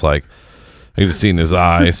 and just like I can just see in his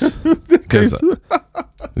eyes, because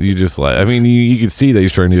you just like, you can see that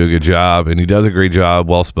he's trying to do a good job, and he does a great job,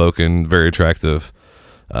 well spoken, very attractive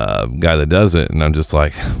guy that does it, and I'm just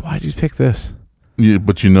like, why'd you pick this? Yeah,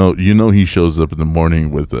 but he shows up in the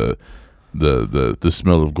morning with the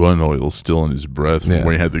smell of gun oil still in his breath, yeah,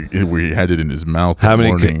 where he had it in his mouth. How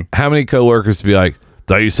many coworkers be like,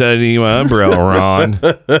 thought you said I need my umbrella, Ron?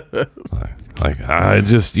 like I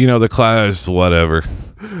just the class, whatever.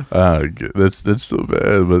 That's so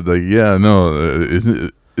bad, but like, yeah, no,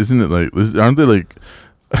 isn't it like, aren't they like,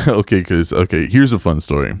 okay, here's a fun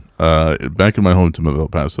story. Back in my hometown of El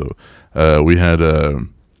Paso, we had a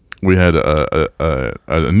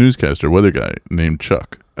newscaster, weather guy named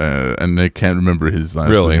Chuck, and I can't remember his last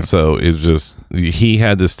name. Really? So it's just, he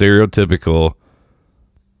had the stereotypical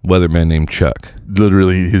weatherman named Chuck.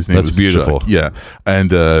 Literally, his name was beautiful. Chuck. Yeah,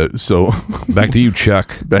 and so back to you,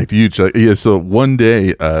 Chuck. Back to you, Chuck. Yeah. So one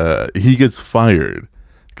day, he gets fired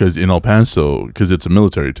because in El Paso, because it's a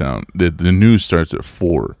military town, the news starts at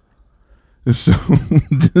 4. So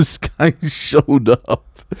this guy showed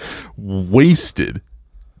up wasted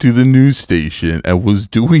to the news station and was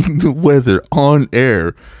doing the weather on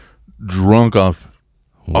air, drunk off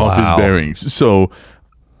his bearings. So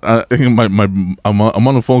I'm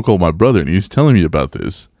on a phone call with my brother, and he's telling me about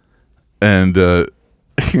this, and and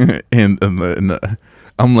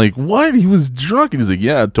I'm like, what? He was drunk, and he's like,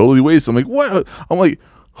 yeah, totally wasted. I'm like, what? I'm like,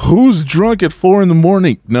 who's drunk at 4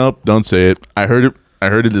 a.m? Nope, don't say it. I heard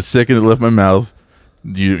it the second it left my mouth.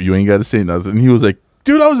 You ain't got to say nothing. And he was like,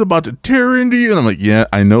 dude, I was about to tear into you. And I'm like, yeah,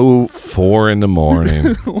 I know. 4 a.m.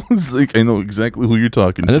 I was like, I know exactly who you're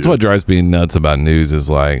talking to. And that's what drives me nuts about news is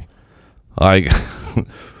like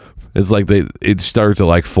it's like it starts at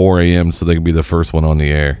like 4 a.m. so they can be the first one on the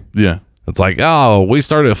air. Yeah. It's like, oh, we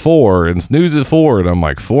start at 4 and it's news at 4, and I'm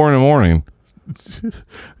like, 4 a.m.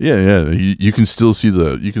 Yeah. You can still see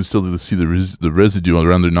the residue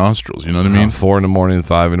around their nostrils. You know what I mean? 4 a.m,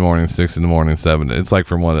 5 a.m, 6 a.m, 7. It's like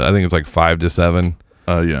from I think it's like 5 to 7.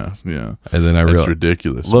 Yeah. And then I realized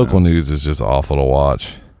ridiculous. Local news is just awful to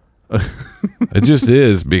watch. It just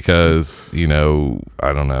is because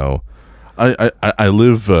I don't know. I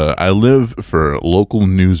live for local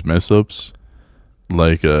news mess ups.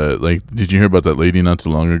 Like did you hear about that lady not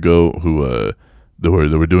too long ago who they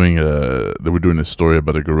were doing a story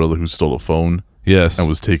about a gorilla who stole a phone? Yes. And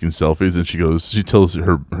was taking selfies, and she tells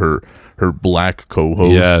her black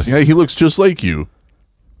co-host, yes, yeah, he looks just like you.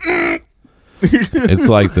 It's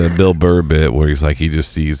like the Bill Burr bit where he's like, he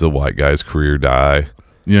just sees the white guy's career die.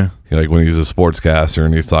 Yeah. Like when he's a sportscaster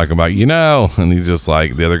and he's talking about, and he's just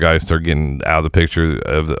like, the other guys start getting out of the picture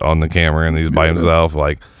on the camera, and he's by himself.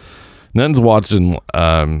 Like, none's watching.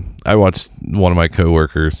 I watched one of my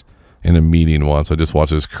coworkers in a meeting once. I just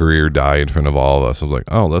watched his career die in front of all of us. I was like,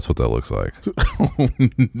 oh, that's what that looks like.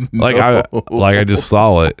 No. I just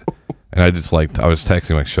saw it, and I was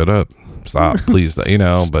texting like, shut up, stop, please, but he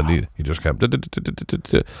just kept.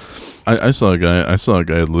 I saw a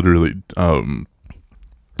guy literally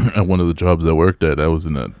at one of the jobs I worked at. I was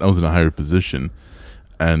in a higher position,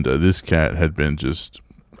 and this cat had been just,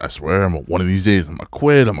 I swear, one of these days I'm gonna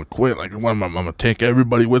quit. Like, I'm gonna take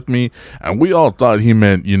everybody with me. And we all thought he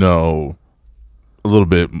meant, a little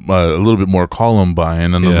bit more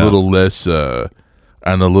Columbine and a little less,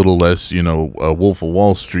 Wolf of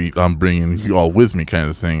Wall Street. I'm bringing you all with me, kind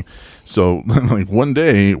of thing. So, like, one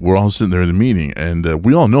day we're all sitting there in the meeting, and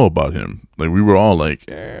we all know about him. Like, we were all like,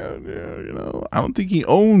 I don't think he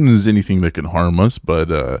owns anything that can harm us,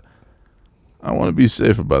 but I want to be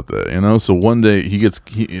safe about that, So one day he gets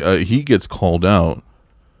called out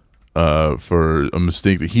for a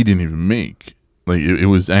mistake that he didn't even make. Like, it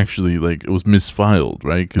was actually, like, it was misfiled,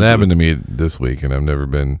 right? That happened to me this week, and I've never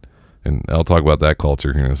been. And I'll talk about that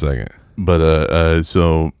culture here in a second. But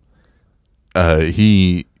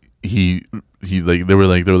he they were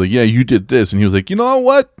like, yeah, you did this, and he was like, you know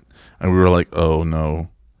what? And we were like, oh no.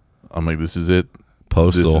 I'm like, this is it.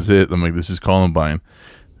 Postal. This is it. I'm like, this is Columbine.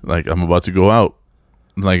 Like, I'm about to go out.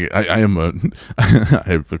 Like, I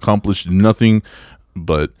have accomplished nothing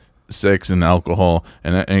but sex and alcohol,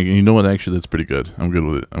 and you know what? Actually, that's pretty good. I'm good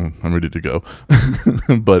with it. I'm ready to go.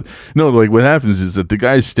 But no, like, what happens is that the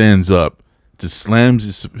guy stands up, just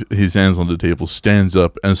slams his hands on the table, stands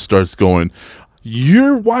up, and starts going,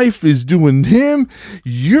 your wife is doing him,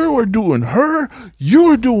 you are doing her,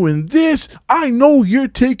 you're doing this, I know you're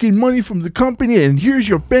taking money from the company, and here's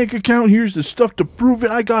your bank account, here's the stuff to prove it,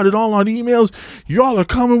 I got it all on emails, y'all are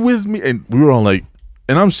coming with me. And we were all like,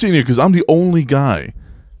 and I'm sitting here because I'm the only guy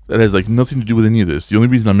that has, like, nothing to do with any of this. The only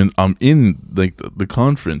reason I'm in like the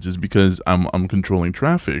conference is because I'm controlling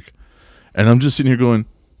traffic, and I'm just sitting here going,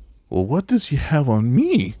 well, what does he have on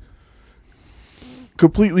me?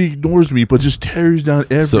 Completely ignores me, but just tears down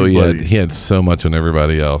everybody. So he had so much on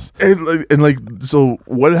everybody else. And so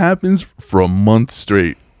what happens for a month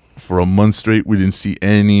straight? For a month straight, we didn't see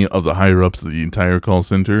any of the higher ups of the entire call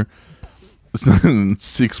center.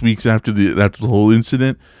 6 weeks after the whole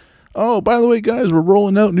incident. Oh, by the way, guys, we're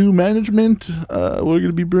rolling out new management. We're going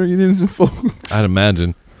to be bringing in some folks. I'd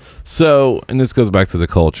imagine. So, and this goes back to the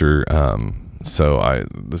culture.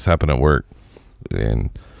 This happened at work, and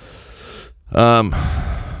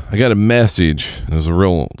I got a message. It was a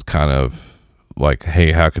real kind of like,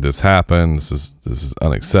 hey, how could this happen? This is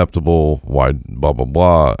unacceptable. Why, blah, blah,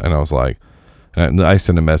 blah. And I was like, and I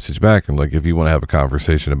sent a message back. I'm like, if you want to have a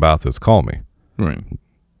conversation about this, call me. Right.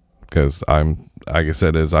 Because I'm, like I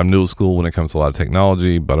said, I'm new school when it comes to a lot of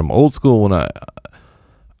technology, but I'm old school when I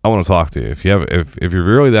want to talk to you. If you're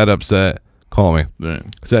really that upset, call me. Right.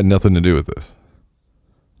 It's had nothing to do with this.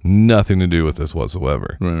 Nothing to do with this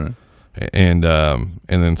whatsoever. Right. And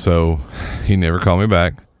then so he never called me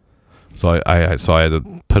back. So I had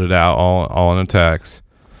to put it out all in a text.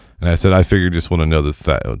 And I said, I figure you just want to know the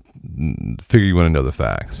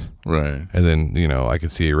facts. Right. And then, I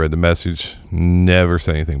could see he read the message, never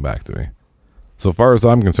said anything back to me. So far as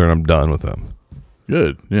I'm concerned, I'm done with him.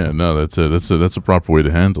 Good. Yeah, no, that's a proper way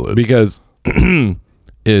to handle it. Because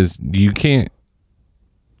is you can't,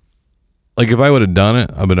 like, if I would have done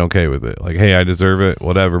it, I've been okay with it. Like, hey, I deserve it,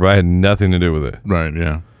 whatever, but I had nothing to do with it. Right,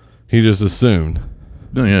 yeah. He just assumed.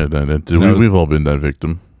 No, yeah, we've all been that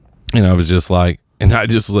victim. And I was just like,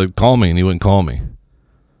 call me, and he wouldn't call me.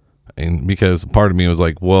 And because part of me was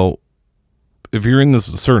like, well, if you're in this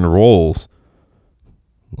certain roles,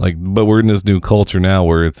 like, but we're in this new culture now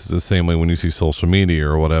where it's the same way when you see social media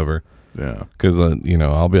or whatever. Yeah. Because,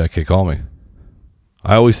 I'll be like, hey, call me.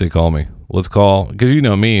 I always say, call me. Let's call. Because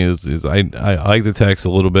me is I like to text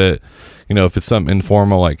a little bit, if it's something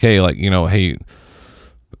informal, like, hey, hey,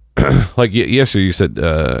 like yesterday you said,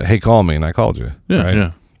 hey, call me. And I called you. Yeah. Right?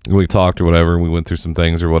 Yeah. We talked or whatever, and we went through some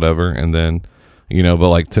things or whatever, and then, but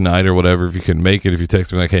like tonight or whatever, if you couldn't make it, if you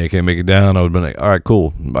text me like, hey, I can't make it down, I would have been like, all right,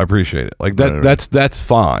 cool, I appreciate it. Like that, right. That's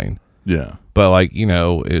fine. Yeah. But like,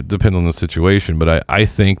 it depends on the situation. But I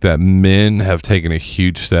think that men have taken a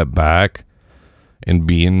huge step back in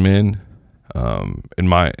being men, in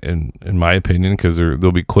my opinion, because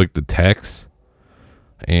they'll be quick to text,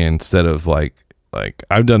 and instead of like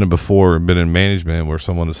I've done it before, been in management where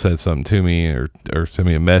someone has said something to me or sent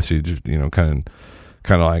me a message, kind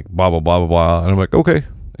of like blah blah blah blah blah, and I'm like, okay,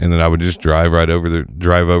 and then I would just drive over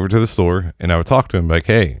to the store, and I would talk to him like,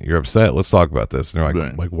 hey, you're upset, let's talk about this. And they're like,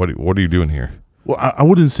 right. like what are you doing here? Well, I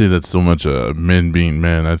wouldn't say that's so much men being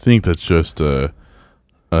men. I think that's just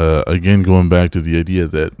again going back to the idea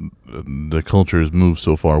that the culture has moved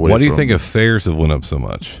so far away. Why do you think affairs have went up so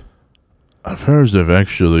much? Affairs have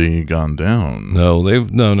actually gone down. No,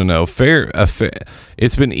 no.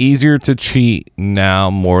 It's been easier to cheat now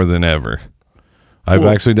more than ever. I've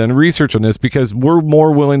actually done research on this because we're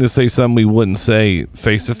more willing to say something we wouldn't say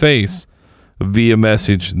face to face via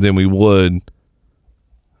message than we would.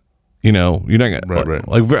 You're not gonna right.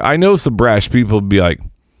 Like I know some brash people would be like,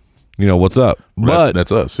 what's up? But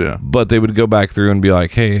that's us, yeah. But they would go back through and be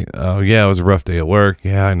like, hey, yeah, it was a rough day at work.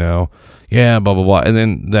 Yeah, I know. Yeah, blah blah blah, and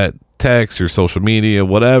then that text or social media,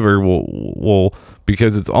 whatever, will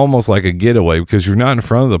because it's almost like a getaway because you're not in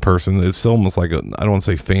front of the person. It's almost like I don't want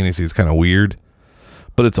to say fantasy. It's kind of weird,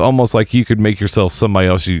 but it's almost like you could make yourself somebody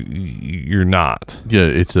else you're not. Yeah,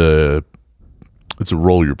 it's a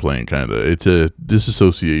role you're playing, kind of. It's a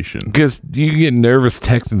disassociation. Because you get nervous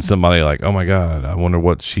texting somebody like, oh my God, I wonder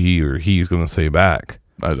what she or he's going to say back.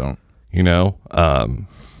 I don't. Well,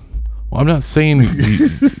 I'm not saying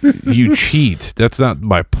you cheat. That's not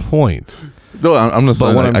my point. No, I'm not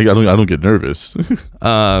saying I don't get nervous.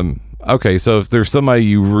 Okay, so if there's somebody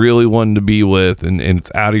you really wanted to be with and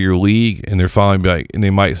it's out of your league and they're finally like, and they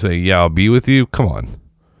might say, yeah, I'll be with you. Come on.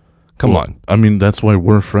 I mean, that's why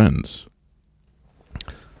we're friends.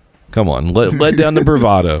 Come on. Let down the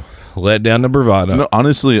bravado. Let down the bravado. No,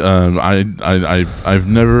 honestly, I've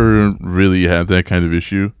never really had that kind of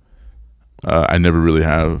issue. I never really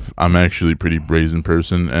have. I'm actually a pretty brazen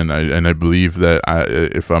person, and I believe that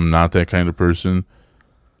if I'm not that kind of person,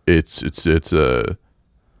 it's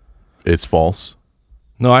false.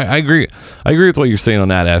 No, I agree. I agree with what you're saying on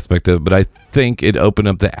that aspect of it, but I think it opened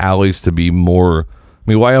up the alleys to be more. I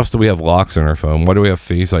mean, why else do we have locks on our phone? Why do we have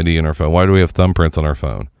Face ID on our phone? Why do we have thumbprints on our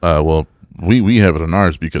phone? Well, we have it on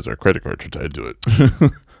ours because our credit cards are tied to it.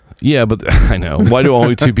 Yeah, but I know. Why do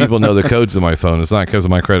only two people know the codes of my phone? It's not because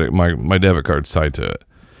of my my debit card's tied to it.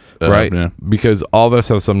 Right? Yeah. Because all of us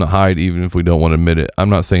have something to hide, even if we don't want to admit it.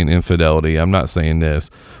 I'm not saying infidelity. I'm not saying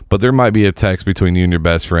this. But there might be a text between you and your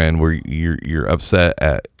best friend where you're upset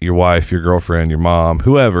at your wife, your girlfriend, your mom,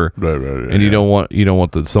 whoever. Right. And you don't want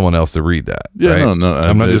someone else to read that. Yeah, right? no.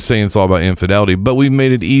 I'm not just saying it's all about infidelity, but we've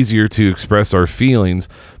made it easier to express our feelings,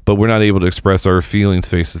 but we're not able to express our feelings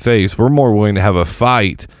face to face. We're more willing to have a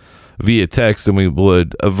fight via text than we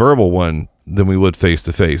would a verbal one than we would face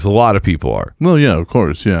to face. A lot of people are. Well, yeah, of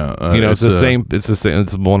course, yeah. It's the same. It's the same.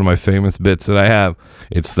 It's one of my famous bits that I have.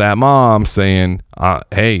 It's that mom saying,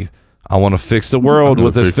 "Hey, I want to fix the world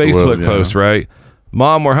with this Facebook post, right?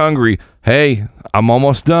 Mom, we're hungry. Hey, I'm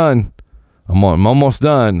almost done. I'm almost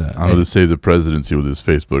done. I'm going to save the presidency with this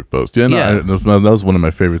Facebook post. Yeah, that was one of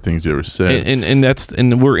my favorite things you ever said.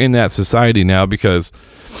 And we're in that society now because,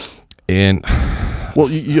 well,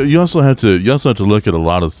 you also have to look at a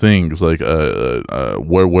lot of things like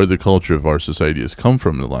where the culture of our society has come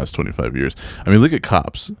from in the last 25 years. I mean, look at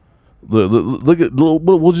cops. look at.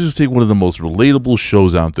 We'll just take one of the most relatable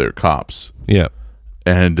shows out there, Cops. Yeah.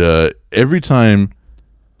 And every time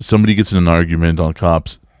somebody gets in an argument on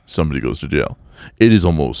Cops, somebody goes to jail. It is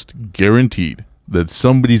almost guaranteed that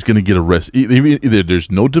somebody's going to get arrested. Either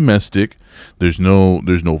there's no domestic, there's no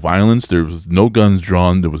violence, there was no guns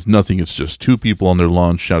drawn, there was nothing. It's just two people on their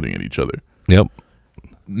lawn shouting at each other. Yep.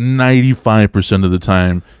 95% of the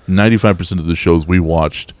time, 95% of the shows we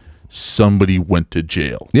watched, somebody went to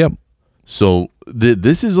jail. Yep. So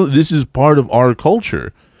this is part of our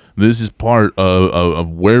culture. This is part of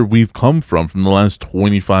where we've come from the last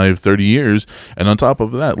 25, 30 years. And on top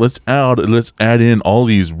of that, let's add in all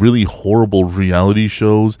these really horrible reality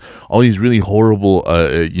shows, all these really horrible,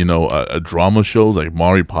 drama shows like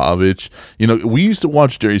Maury Povich. We used to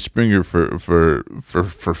watch Jerry Springer for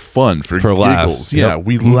fun, for giggles. Laughs. Yeah, Yep.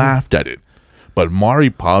 we laughed at it. But Maury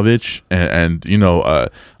Povich and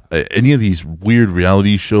any of these weird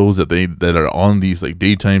reality shows that are on these like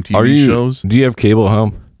daytime TV shows. Do you have cable at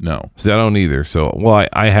home? No. See, I don't either. So,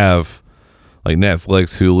 I have like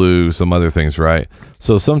Netflix, Hulu, some other things, right?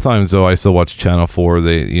 So sometimes though, I still watch Channel 4.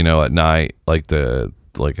 They, at night, I think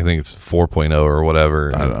it's 4.0 or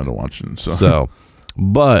whatever. I don't watch it. So,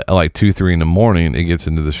 but like 2, 3 in the morning, it gets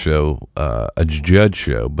into the show, a judge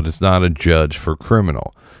show, but it's not a judge for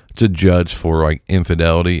criminal. It's a judge for like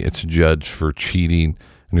infidelity. It's a judge for cheating.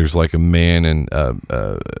 And there's like a man and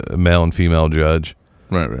a male and female judge.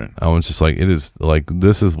 Right. I was just like, it is like,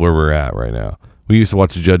 this is where we're at right now. We used to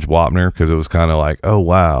watch Judge Wapner because it was kind of like, oh,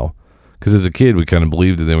 wow. Because as a kid, we kind of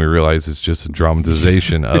believed it. Then we realized it's just a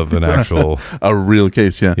dramatization of an actual... a real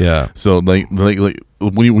case, yeah. Yeah. So like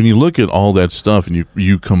when you look at all that stuff and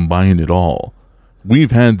you combine it all,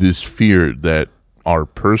 we've had this fear that our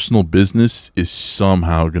personal business is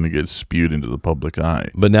somehow going to get spewed into the public eye.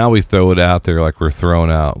 But now we throw it out there like we're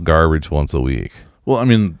throwing out garbage once a week. Well, I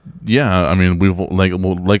mean, yeah. I mean, we've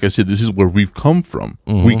like I said, this is where we've come from.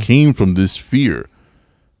 Mm-hmm. We came from this fear,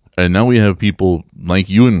 and now we have people like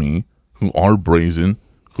you and me who are brazen,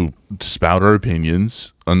 who spout our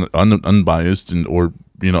opinions, unbiased or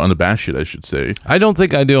unabashed, I should say. I don't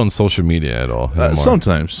think I do on social media at all.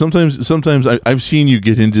 Sometimes I've seen you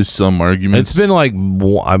get into some arguments. It's been like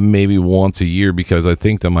maybe once a year because I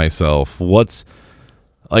think to myself,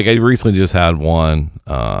 I recently just had one.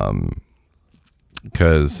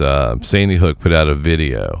 Because Sandy Hook put out a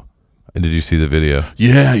video. And did you see the video?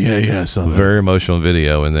 Yeah. So very emotional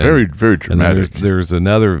video, and then very, very dramatic. There's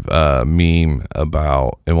another meme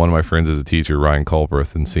about, and one of my friends is a teacher, Ryan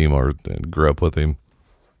Culbreth in Seymour, and grew up with him.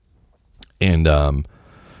 And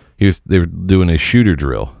they were doing a shooter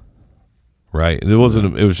drill, right? It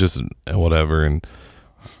wasn't. It was just whatever. And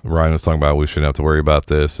Ryan was talking about we shouldn't have to worry about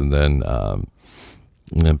this, and then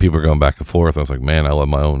people are going back and forth. I was like, man, I love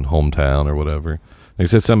my own hometown or whatever. They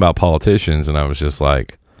said something about politicians, and I was just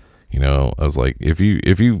like, I was like, if you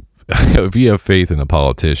have faith in a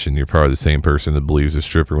politician, you're probably the same person that believes a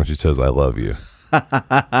stripper when she says "I love you."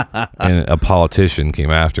 And a politician came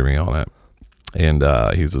after me on it, and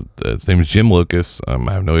his name is Jim Lucas. I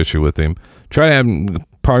have no issue with him.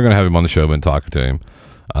 Probably gonna have him on the show. I've been talking to him.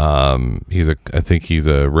 I think he's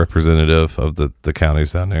a representative of the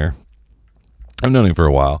counties down there. I've known him for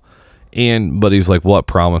a while, but he's like, "What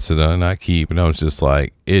promise did I not keep?" And I was just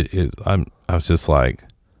like, I was just like,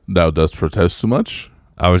 "Thou dost protest too much."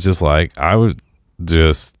 I was just like, I'm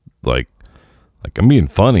being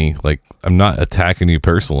funny. Like, I'm not attacking you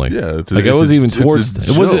personally. Yeah, I wasn't even towards.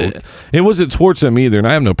 It wasn't towards him either, and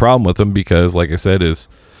I have no problem with him because, like I said,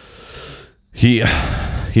 he's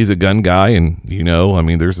a gun guy, and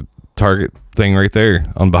there's a target thing right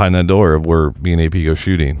there on behind that door of where me and AP go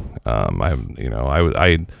shooting. My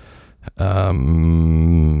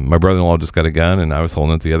brother-in-law just got a gun, and I was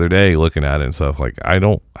holding it the other day looking at it and stuff. Like, I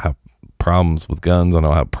don't have problems with guns. I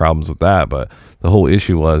don't have problems with that. But the whole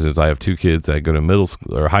issue is I have 2 kids that go to middle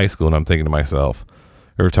school or high school, and I'm thinking to myself,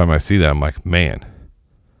 every time I see that, I'm like, man,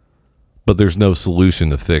 but there's no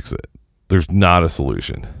solution to fix it. There's not a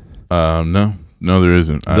solution. No, there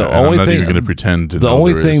isn't. I'm not even going to pretend to know. The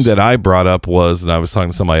only thing that I brought up was, and I was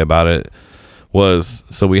talking to somebody about it, was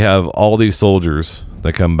so we have all these soldiers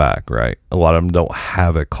that come back, right? A lot of them don't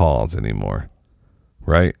have a cause anymore,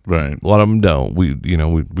 right? Right. A lot of them don't. We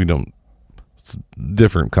don't. It's a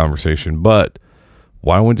different conversation, but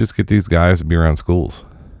why don't we just get these guys to be around schools?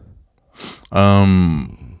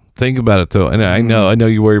 Think about it though, and I know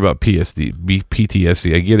you worry about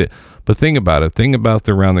PTSD. I get it, but think about it. Think about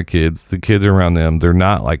they're around the kids. The kids are around them. They're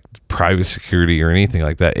not like private security or anything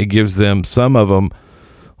like that. It gives them, some of them,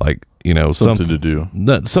 like, something to do,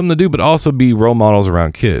 but also be role models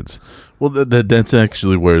around kids. Well, that's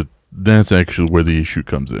actually where the issue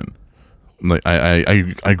comes in. like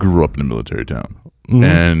I grew up in a military town, Mhm.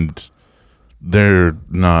 and they're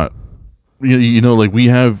not. You know, like we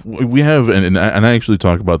have, and I actually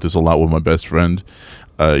talk about this a lot with my best friend.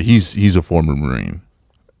 He's a former Marine,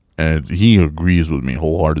 and he agrees with me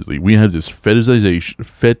wholeheartedly. We have this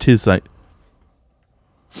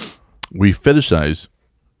we fetishize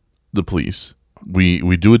the police.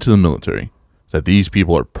 We do it to the military. That these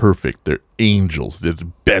people are perfect. They're angels. They're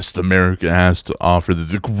the best America has to offer. They're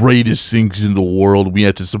the greatest things in the world. We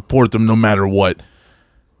have to support them no matter what.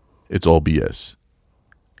 It's all BS.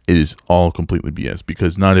 It is all completely BS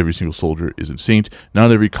because not every single soldier is a saint.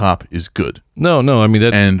 Not every cop is good. No. I mean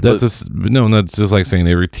that's just like saying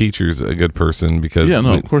every teacher's a good person because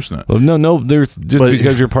of course not. Well, no. There's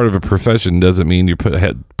because you're part of a profession doesn't mean you put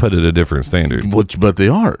at a different standard. But they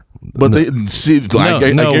are. But they see.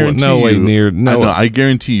 I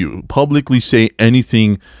guarantee you. Publicly say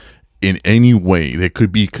anything in any way that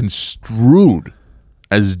could be construed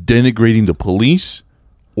as denigrating the police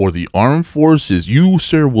or the armed forces, you,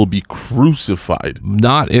 sir, will be crucified.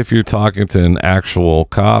 Not if you're talking to an actual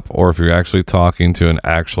cop or if you're actually talking to an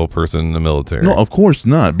actual person in the military. No, of course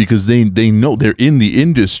not, because they know they're in the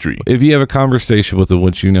industry. If you have a conversation with them,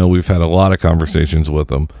 which we've had a lot of conversations with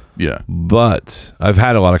them. Yeah. But I've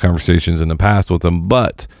had a lot of conversations in the past with them,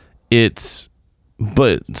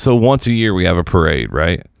 so once a year we have a parade,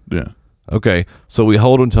 right? Yeah. Okay, so we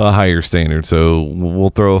hold them to a higher standard. So we'll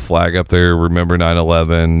throw a flag up there, remember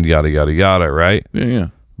 9/11, yada, yada, yada, right? Yeah.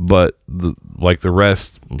 But the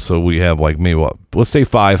rest, so we have maybe let's say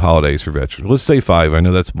 5 holidays for veterans. Let's say 5. I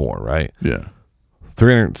know that's more, right? Yeah.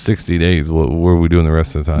 360 days, what are we doing the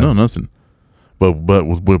rest of the time? No, nothing. But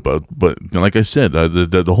like I said,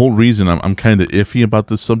 the whole reason I'm kind of iffy about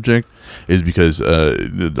this subject is because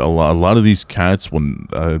a lot of these cats, when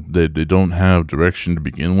they don't have direction to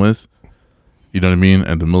begin with, you know what I mean?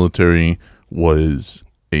 And the military was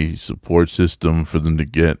a support system for them to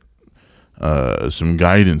get some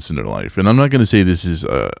guidance in their life. And I'm not going to say this is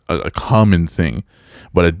a common thing,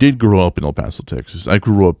 but I did grow up in El Paso, Texas. I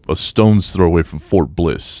grew up a stone's throw away from Fort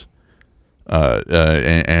Bliss.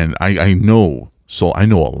 And I know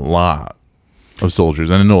a lot of soldiers,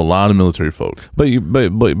 and I know a lot of military folk. But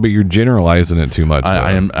you're generalizing it too much.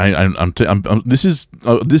 This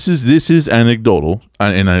is anecdotal,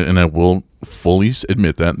 and I will fully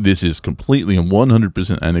admit that this is completely and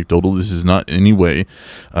 100% anecdotal. This is not in any way.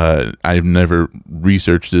 I've never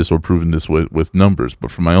researched this or proven this with numbers, but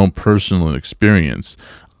from my own personal experience,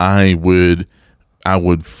 I would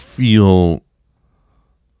feel.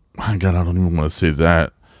 My God, I don't even want to say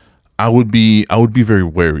that. I would be very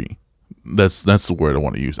wary. That's the word I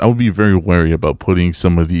want to use. I would be very wary about putting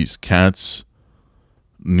some of these cats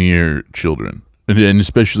near children, and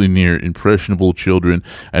especially near impressionable children,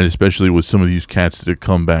 and especially with some of these cats that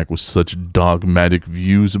come back with such dogmatic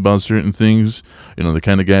views about certain things. You know, the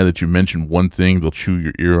kind of guy that you mention one thing, they'll chew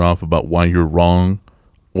your ear off about why you're wrong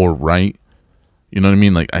or right. You know what I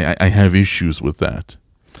mean? Like, I have issues with that.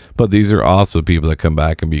 But these are also people that come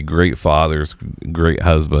back and be great fathers, great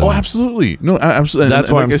husbands. Oh, absolutely. No, absolutely.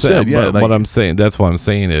 That's what I'm saying. What I'm saying, that's what I'm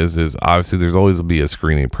saying is obviously there's always be a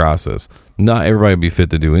screening process. Not everybody will be fit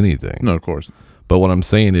to do anything. No, of course. But what I'm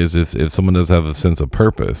saying is if someone does have a sense of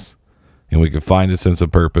purpose, and we can find a sense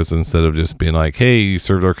of purpose instead of just being like, hey, you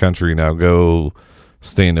served our country, now go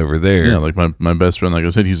stand over there. Yeah, like my best friend, like I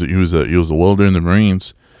said, he was a welder in the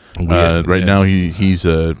Marines. Now he's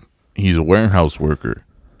a warehouse worker.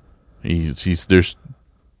 He's there's,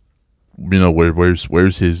 you know, where's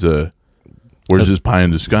his pie in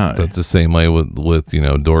the sky? That's the same way with you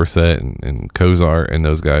know, Dorset and Kozar and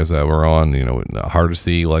those guys that were on, you know,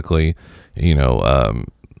 Hardesty, luckily, it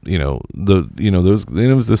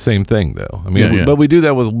was the same thing though. I mean, but we do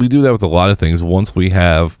that with a lot of things. Once we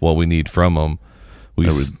have what we need from them,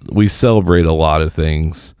 we celebrate a lot of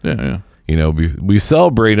things. Yeah. You know, we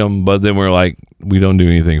celebrate them, but then we're like, we don't do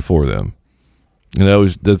anything for them. And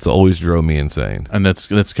that's always drove me insane. And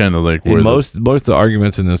that's kind of like where most of the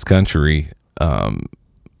arguments in this country,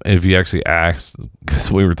 if you actually ask,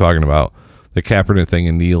 because we were talking about the Kaepernick thing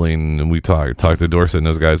and kneeling, and we talked to Dorset and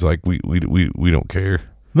those guys, like we don't care.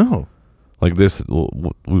 No, like this,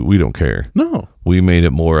 we don't care. No, we made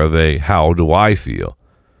it more of a how do I feel,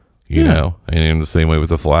 you know? And in the same way with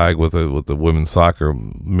the flag with the women's soccer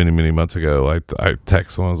many months ago, I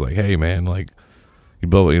text someone, I was like, hey man, like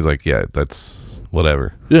he's like, yeah, that's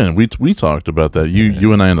whatever. Yeah, and we talked about that.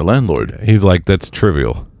 You and I and the landlord. He's like, that's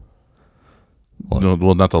trivial. No,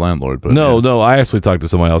 well, not the landlord, but no. I actually talked to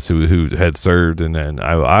somebody else who had served, and then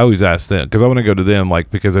I always ask them because I want to go to them, like,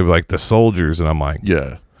 because they're like the soldiers, and I'm like,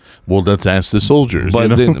 yeah. Well, let's ask the soldiers. But you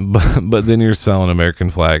know? then, but then you're selling American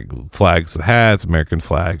flags, hats, American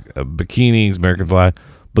flag bikinis, American flag.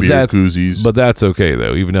 But beer koozies. But that's okay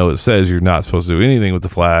though, even though it says you're not supposed to do anything with the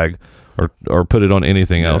flag or put it on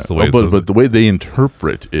anything else. The way but the way they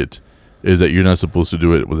interpret it is that you're not supposed to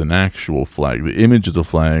do it with an actual flag. The image of the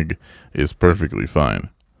flag is perfectly fine,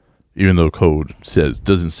 even though code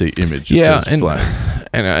doesn't say image. It says flag.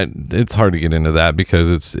 And it's hard to get into that because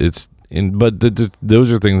it's.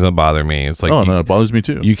 Those are things that bother me. It's like, it bothers me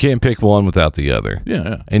too. You can't pick one without the other.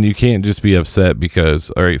 Yeah. And you can't just be upset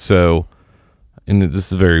because, all right, so, and this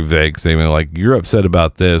is a very vague statement, like, you're upset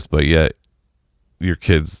about this, but yet your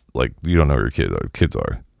kids, like, you don't know who your kids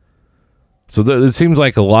are. So it seems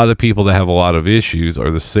like a lot of the people that have a lot of issues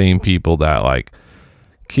are the same people that, like,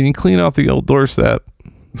 can you clean off the old doorstep?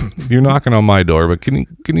 You're knocking on my door, but can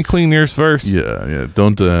you clean yours first? Yeah.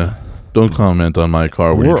 Don't comment on my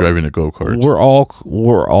car when you're driving a go-kart. We're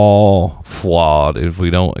all flawed. If we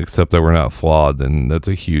don't accept that we're not flawed, then that's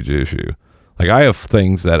a huge issue. Like, I have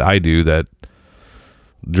things that I do that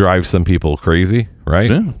drive some people crazy,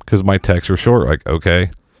 right? Yeah. Because my texts are short. Like,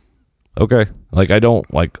 okay. Like, I don't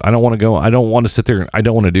want to go. I don't want to sit there and I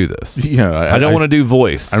don't want to do this. Yeah. I don't want to do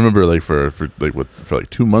voice. I remember like for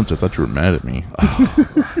 2 months, I thought you were mad at me.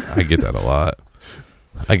 I get that a lot.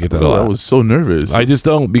 I was so nervous. I just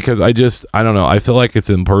don't, because I don't know. I feel like it's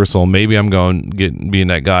impersonal. Maybe I'm being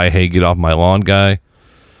that guy, hey, get off my lawn guy.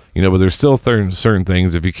 But there's still certain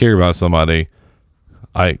things. If you care about somebody,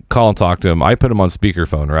 I call and talk to them. I put them on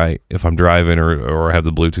speakerphone, right? If I'm driving or I have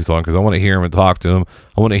the Bluetooth on, because I want to hear them and talk to them.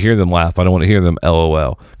 I want to hear them laugh. I don't want to hear them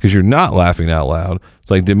LOL, because you're not laughing out loud.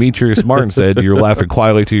 It's like Demetrius Martin said, you're laughing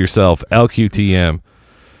quietly to yourself. LQTM.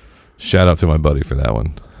 Shout out to my buddy for that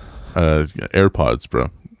one. AirPods, bro.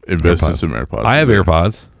 Invest in some AirPods. I have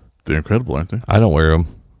AirPods. They're incredible, aren't they? I don't wear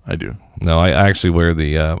them. I do. No, I actually wear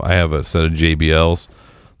I have a set of JBLs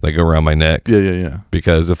that go around my neck. Yeah.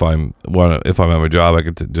 Because if I'm at my job, I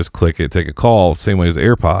could just click it, take a call, same way as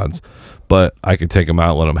AirPods. But I could take them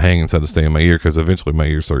out, let them hang instead of staying in my ear, because eventually my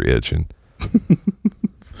ears start itching.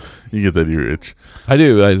 You get that ear itch. I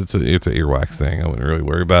do. It's an earwax thing. I wouldn't really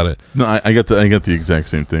worry about it. No, I got the exact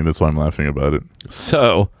same thing. That's why I'm laughing about it.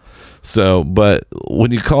 So, but when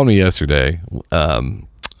you called me yesterday,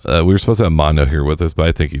 we were supposed to have Mondo here with us, but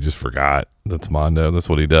I think he just forgot. That's Mondo. That's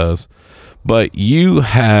what he does. But you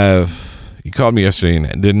called me yesterday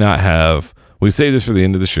and did not have, we saved this for the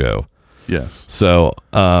end of the show. Yes. So,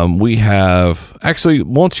 we have, actually,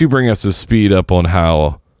 won't you bring us to speed up on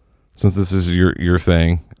how, since this is your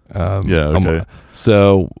thing. Yeah, okay.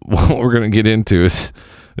 So what we're going to get into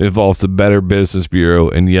involves the Better Business Bureau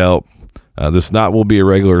and Yelp. This will be a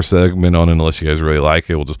regular segment on, unless you guys really like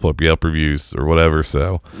it. We'll just pull up Yelp reviews or whatever.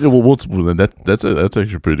 So yeah, that's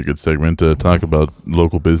actually a pretty good segment to talk about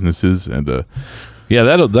local businesses and yeah,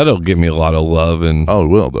 that'll give me a lot of love and it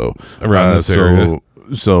will though around this area.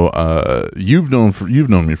 So you've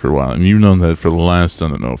known me for a while, and you've known that for the last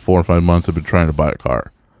 4 or 5 months I've been trying to buy a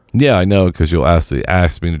car. Yeah, I know, because you'll ask me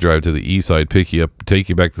to drive to the east side, pick you up, take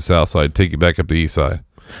you back to the south side, take you back up the east side.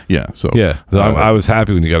 Yeah, so yeah, I was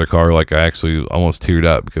happy when you got a car. Like, I actually almost teared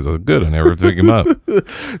up because I was good. I never have to pick him up.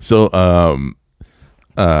 So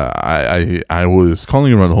I was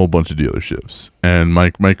calling around a whole bunch of dealerships, and my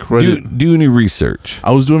credit. Do any research.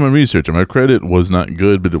 I was doing my research, and my credit was not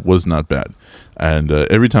good, but it was not bad. And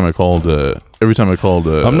every time I called,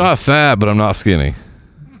 I'm not fat, but I'm not skinny.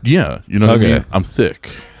 Yeah, you know what I mean. I'm thick.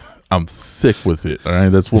 I'm thick with it. All right,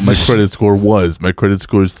 that's what my credit score was. My credit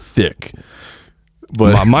score is thick.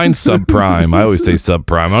 But mine's subprime. I always say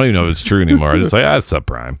subprime. I don't even know if it's true anymore. I just say, it's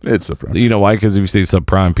subprime. It's subprime. You know why? Because if you say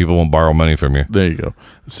subprime, people won't borrow money from you. There you go.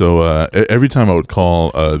 So every time I would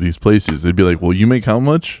call these places, they'd be like, well, you make how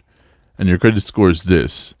much? And your credit score is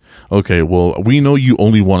this. Okay, well, we know you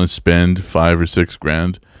only want to spend $5,000 or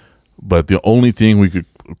 $6,000, but the only thing we could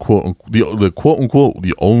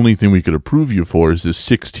the only thing we could approve you for is this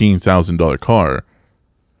 $16,000 car,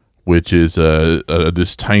 which is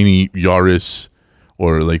this tiny Yaris,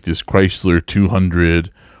 or like this Chrysler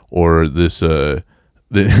 200, or this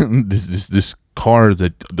this car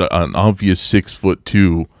that an obvious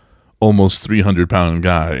 6'2", almost 300-pound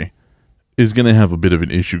guy is gonna have a bit of an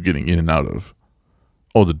issue getting in and out of.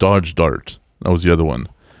 Oh, the Dodge Dart. That was the other one.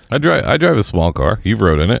 I drive a small car. You've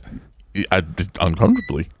rode in it.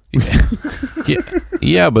 Uncomfortably.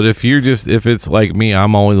 Yeah, but if it's like me,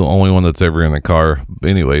 I'm only the only one that's ever in the car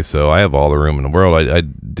anyway, so I have all the room in the world. I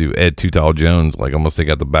do Ed Too Tall Jones, like almost take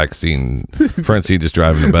out the back seat and front seat just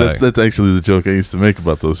driving the back. That's actually the joke I used to make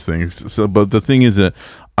about those things. So, but the thing is that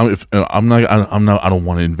I don't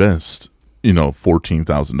want to invest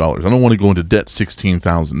 $14,000. I don't want to go into debt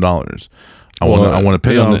 $16,000. I want to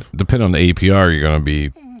pay off. Depending on the APR, you're going to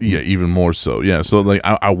be even more so. Yeah, so like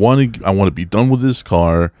I want to be done with this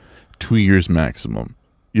car 2 years maximum.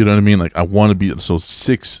 You know what I mean? Like I want to be so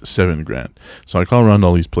 $6-7 grand. So I call around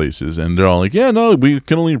all these places, and they're all like, "Yeah, no, we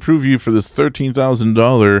can only approve you for this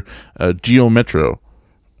 $13,000 Geo Metro."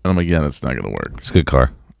 And I'm like, "Yeah, that's not gonna work. It's a good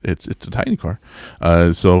car. It's a tiny car."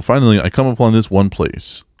 So finally, I come upon this one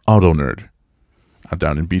place, Auto Nerd,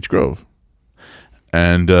 down in Beech Grove,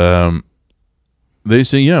 and they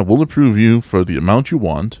say, "Yeah, we'll approve you for the amount you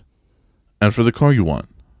want, and for the car you want.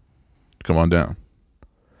 Come on down."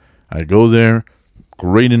 I go there.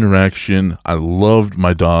 Great interaction. I loved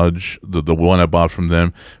my Dodge, the one I bought from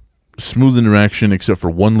them. Smooth interaction, except for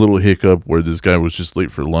one little hiccup where this guy was just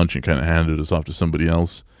late for lunch and kind of handed us off to somebody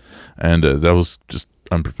else. And that was just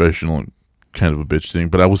unprofessional and kind of a bitch thing.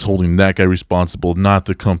 But I was holding that guy responsible, not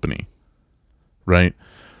the company. Right?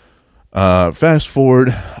 Fast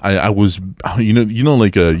forward, I was,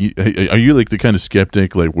 like, are you like the kind of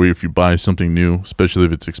skeptic, like where if you buy something new, especially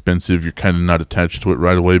if it's expensive, you're kind of not attached to it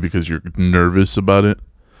right away because you're nervous about it?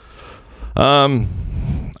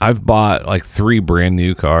 I've bought like 3 brand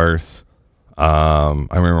new cars. I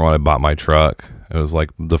remember when I bought my truck, it was like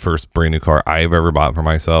the first brand new car I've ever bought for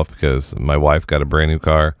myself because my wife got a brand new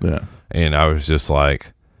car. Yeah. And I was just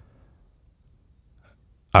like,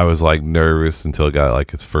 nervous until it got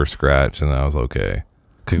like its first scratch, and I was okay.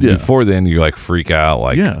 'Cause before then, you like freak out.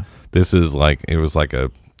 Like, this is like, it was like a,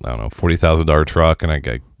 I don't know, $40,000 truck, and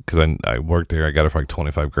because I worked there, I got it for like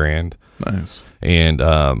 25 grand. Nice. And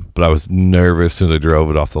but I was nervous as soon as I drove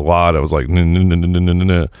it off the lot. I was like,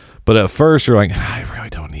 no. But at first, you're like, I really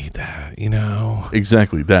don't need that,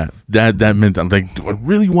 Exactly that meant I'm like, do I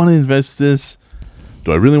really want to invest this?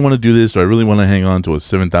 Do I really want to do this? Do I really want to hang on to a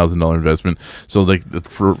 $7,000 investment? So like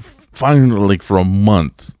for a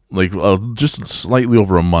month, like just slightly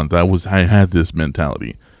over a month, I had this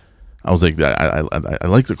mentality. I was like, I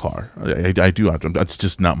like the car. I do. It's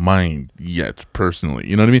just not mine yet, personally.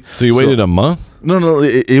 You know what I mean? So you waited a month? No.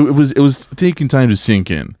 It was taking time to sink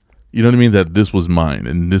in. You know what I mean? That this was mine,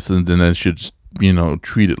 and I should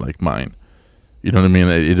treat it like mine. You know what I mean?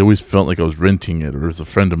 It always felt like I was renting it, or it was a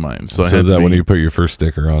friend of mine. So is that when you put your first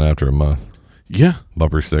sticker on after a month? Yeah.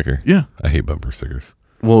 Bumper sticker. Yeah. I hate bumper stickers.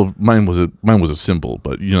 Well, mine was a symbol,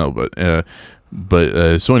 but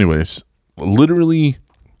so anyways, literally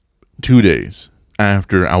 2 days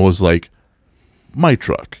after I was like, my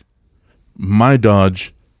truck, my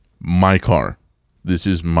Dodge, my car, this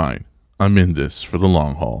is mine. I'm in this for the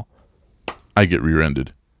long haul. I get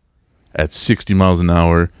rear-ended at 60 miles an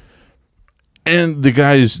hour. And the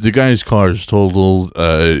guy's car is totaled.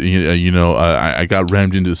 I got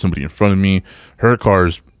rammed into somebody in front of me. Her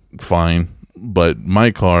car's fine, but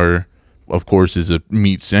my car, of course, is a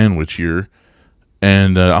meat sandwich here.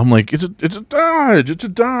 And I'm like, it's a Dodge. It's a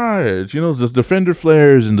Dodge. The fender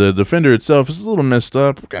flares and the fender itself is a little messed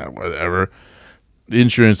up. God, whatever. The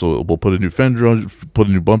insurance will put a new fender on it, put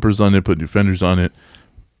new bumpers on it, put new fenders on it.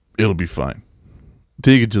 It'll be fine.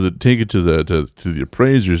 Take it to the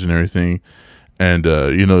appraisers and everything. And,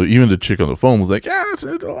 even the chick on the phone was like, yeah,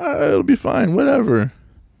 it'll be fine, whatever.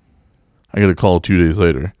 I got a call 2 days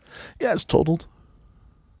later. Yeah, it's totaled.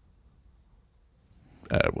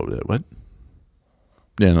 What?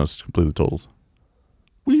 Yeah, no, it's completely totaled.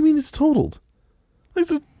 What do you mean it's totaled? Like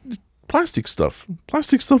the plastic stuff.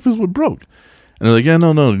 Plastic stuff is what broke. And they're like, yeah,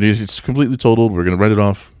 no, it's completely totaled. We're going to write it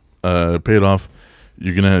off, pay it off.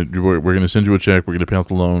 We're going to send you a check. We're going to pay off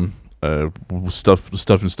the loan. Stuff.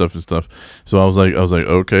 So I was like,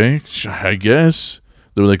 okay, I guess.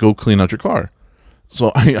 They were like, go clean out your car.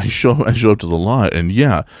 So I show up to the lot, and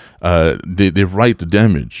they write the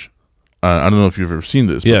damage. I don't know if you've ever seen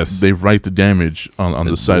this. Yes, but they write the damage on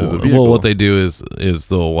the side of the vehicle. Well, what they do is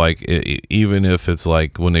they'll even if it's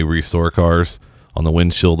like when they restore cars on the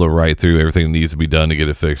windshield, they'll write through everything that needs to be done to get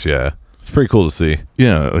it fixed. Yeah. It's pretty cool to see.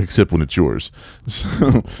 Yeah, except when it's yours.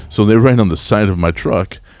 So they write on the side of my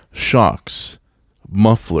truck, shocks,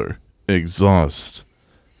 muffler, exhaust,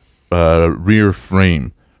 rear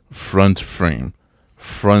frame, front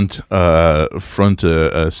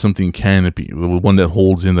something canopy, the one that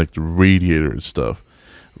holds in like the radiator and stuff,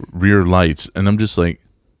 rear lights. And I'm just like,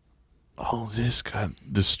 oh, this got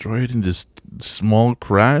destroyed in this small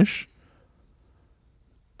crash?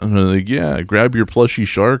 And they're like, yeah, grab your plushy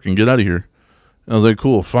shark and get out of here. And I was like,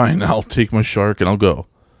 cool, fine, I'll take my shark and I'll go.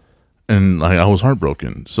 And I was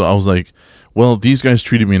heartbroken. So I was like, well, these guys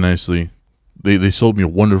treated me nicely. They sold me a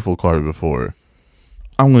wonderful car before.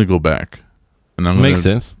 I'm going to go back. And Makes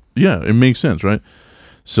sense. Yeah, it makes sense, right?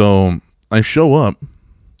 So I show up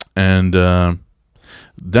And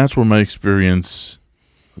that's where my experience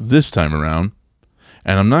this time around.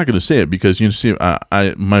 And I'm not going to say it because, you see,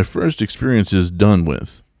 my first experience is done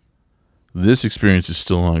with. This experience is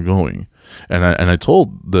still ongoing. And I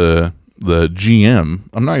told the GM,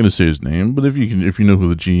 I'm not going to say his name, but if you know who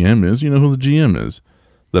the GM is, you know who the GM is,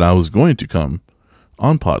 that I was going to come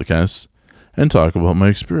on podcasts and talk about my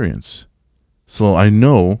experience. So I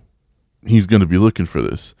know he's going to be looking for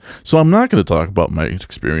this. So I'm not going to talk about my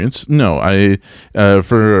experience. No,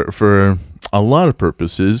 for a lot of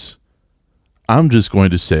purposes, I'm just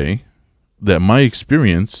going to say that my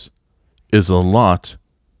experience is a lot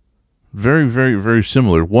very, very, very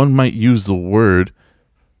similar. One might use the word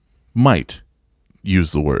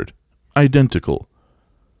identical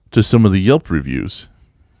to some of the Yelp reviews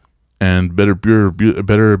and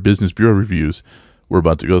Better Business Bureau reviews we're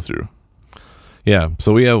about to go through. Yeah,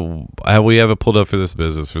 so we have it pulled up for this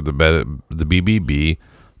business for the BBB,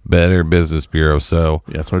 Better Business Bureau. So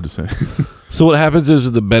yeah, it's hard to say. So what happens is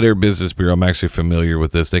with the Better Business Bureau, I'm actually familiar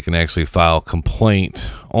with this. They can actually file a complaint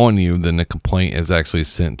on you. Then the complaint is actually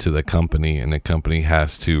sent to the company, and the company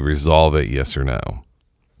has to resolve it, yes or no,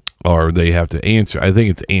 or they have to answer. I think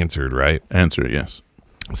it's answered, right? Answer it, yes.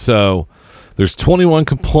 So there's 21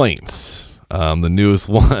 complaints. The newest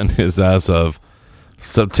one is as of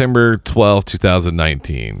September 12,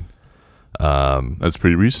 2019. That's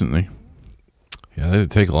pretty recently. Yeah, it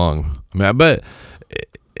didn't take long. I mean, I bet,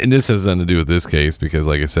 and this has nothing to do with this case because,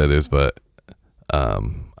 like I said, but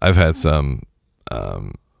I've had some.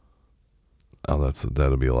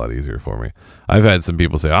 That'll be a lot easier for me. I've had some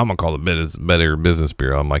people say, "I'm gonna call the Better Business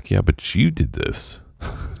Bureau." I'm like, "Yeah, but you did this."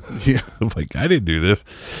 Yeah, I'm like, I didn't do this,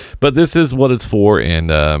 but this is what it's for, and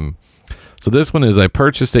so this one is, I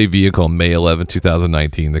purchased a vehicle on May 11,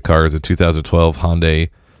 2019. The car is a 2012 Hyundai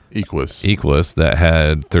Equus that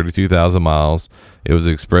had 32,000 miles. It was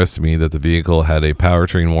expressed to me that the vehicle had a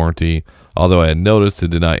powertrain warranty. Although I had noticed it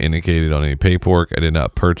did not indicate it on any paperwork, I did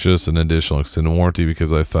not purchase an additional extended warranty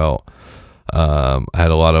because I felt I had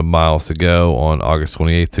a lot of miles to go. On August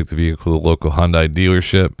 28th, took the vehicle to the local Hyundai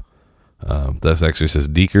dealership. That actually says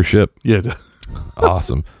dealership. Yeah.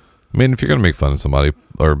 Awesome. I mean, if you're going to make fun of somebody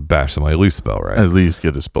or bash somebody, at least spell right. At least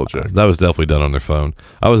get a spell check. That was definitely done on their phone.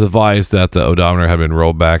 I was advised that the odometer had been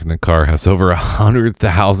rolled back and the car has over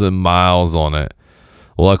 100,000 miles on it.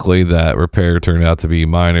 Luckily, that repair turned out to be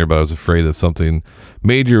minor, but I was afraid that something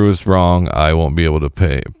major was wrong. I wouldn't be able to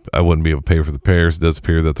pay for the repairs. It does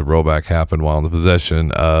appear that the rollback happened while in the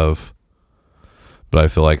possession of, but I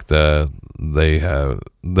feel like they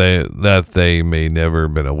may never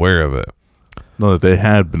have been aware of it. No, that they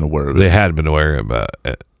had been aware of it. They had been aware about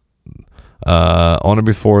it. On or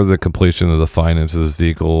before the completion of the finances,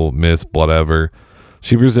 vehicle, whatever,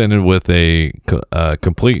 she presented with a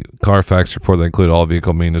complete Carfax report that included all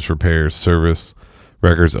vehicle maintenance, repairs, service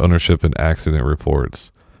records, ownership, and accident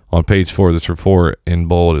reports. On page 4 of this report, in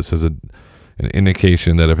bold, it says an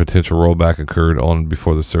indication that a potential rollback occurred on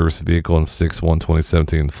before the service vehicle in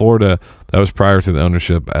 6/1/2017 in Florida. That was prior to the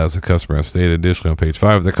ownership, as the customer has stated. Additionally, on page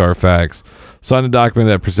 5 of the Carfax, signed a document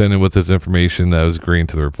that presented with this information that was agreeing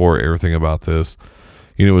to the report. Everything about this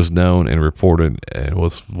unit was known and reported and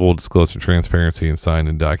was full disclosure, transparency, and signed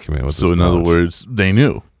and document with. So in other words, they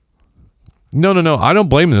knew. No. I don't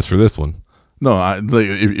blame this for this one. No,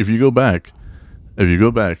 if you go back,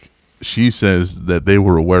 she says that they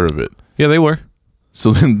were aware of it. Yeah, they were.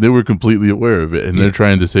 So then they were completely aware of it, and they're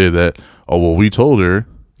trying to say that, oh, well, we told her.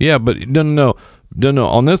 Yeah, but no.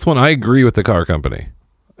 On this one, I agree with the car company.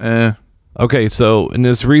 Okay, so, and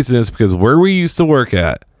this reason is because where we used to work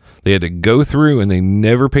at, they had to go through and they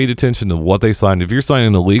never paid attention to what they signed. If you're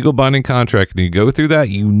signing a legal binding contract and you go through that,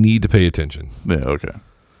 you need to pay attention. Yeah, okay.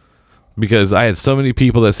 Because I had so many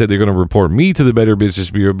people that said they're going to report me to the Better Business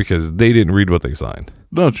Bureau because they didn't read what they signed.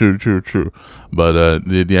 No, true. But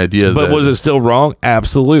the idea But was it still wrong?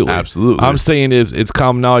 Absolutely. I'm saying it's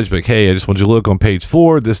common knowledge, but hey, I just want you to look on page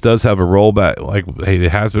 4. This does have a rollback. Like, hey,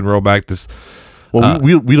 it has been rolled back. This. Well,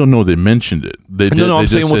 we don't know they mentioned it. I'm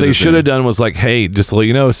saying what they should have done was like, hey, just to let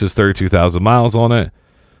you know, it's just 32,000 miles on it.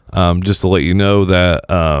 Just to let you know that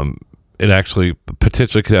it actually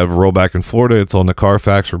potentially could have a rollback in Florida. It's on the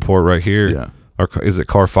Carfax report right here. Yeah. Or is it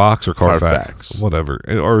Carfax or Carfax? Whatever.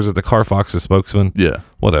 Or is it the Carfax's spokesman? Yeah.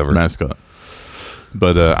 Whatever. Mascot.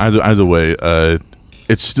 But either way,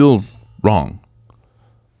 it's still wrong.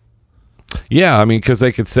 Yeah, I mean, because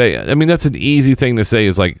they could say, I mean, that's an easy thing to say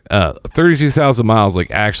is like 32,000 miles, like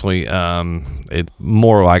actually it's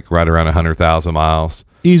more like right around 100,000 miles.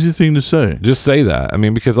 Easy thing to say. Just say that. I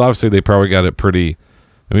mean, because obviously they probably got it pretty.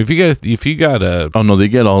 I mean, if you got a. Oh no, they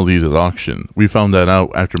get all these at auction. We found that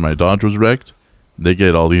out after my Dodge was wrecked. They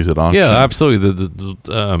get all these at auction. Yeah, absolutely.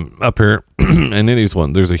 The up here in Indy's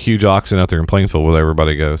one, there's a huge auction out there in Plainfield where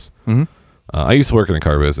everybody goes. Mhm. I used to work in the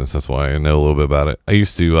car business. That's why I know a little bit about it. I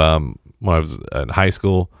used to, when I was in high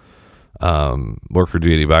school, work for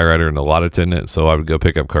GAD Byrider and a lot attendant, so I would go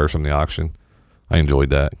pick up cars from the auction. I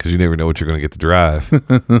enjoyed that because you never know what you're going to get to drive.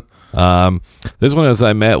 This one is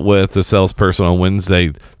I met with the salesperson on Wednesday.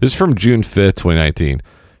 This is from June 5th, 2019.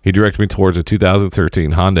 He directed me towards a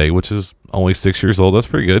 2013 Hyundai, which is only 6 years old. That's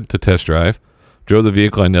pretty good to test drive. Drove the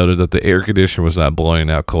vehicle. I noted that the air conditioner was not blowing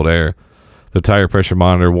out cold air. The tire pressure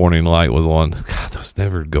monitor warning light was on. God, those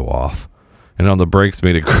never go off. And on the brakes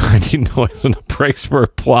made a grinding noise when the brakes were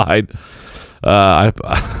applied. I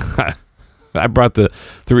brought the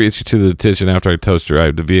 3 issue to the attention after I test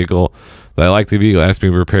drive the vehicle. I liked the vehicle. Asked me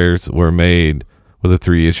if repairs were made with the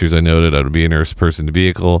 3 issues. I noted I would be a nurse person in the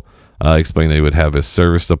vehicle. Explained they would have a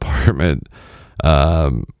service department.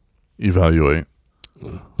 Evaluate.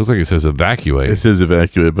 Looks like it says evacuate. It says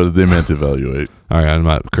evacuate, but they meant evaluate. All right, I'm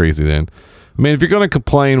not crazy then. I mean, if you're going to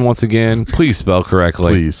complain once again, please spell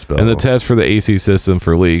correctly. Please spell. And the test for the AC system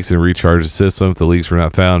for leaks and recharge the system. If the leaks were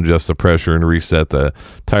not found, adjust the pressure and reset the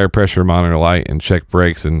tire pressure monitor light and check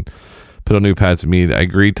brakes and put on new pads immediately. I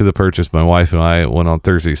agreed to the purchase. My wife and I went on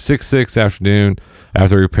Thursday 6/6 afternoon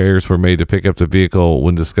after repairs were made to pick up the vehicle.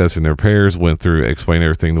 When discussing the repairs, went through, explained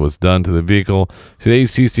everything that was done to the vehicle. So the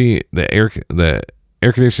ACC, the air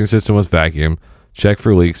conditioning system was vacuumed, checked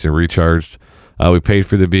for leaks and recharged. We paid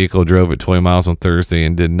for the vehicle, drove it 20 miles on Thursday,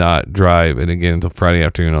 and did not drive it again until Friday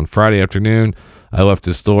afternoon. On Friday afternoon, I left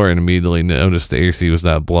the store and immediately noticed the AC was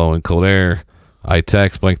not blowing cold air. I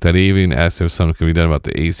text Blake that evening, asked if something could be done about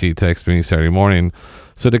the AC. Text me Saturday morning.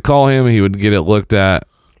 So to call him, he would get it looked at.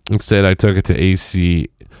 Instead, I took it to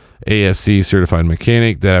ASC certified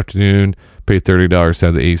mechanic that afternoon. Paid $30 to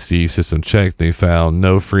have the AC system checked. They found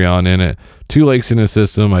no Freon in it. 2 leaks in the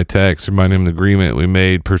system. I text, reminded him of the agreement we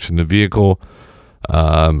made, purchasing the vehicle.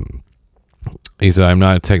 He said, I'm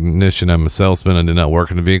not a technician. I'm a salesman. I did not work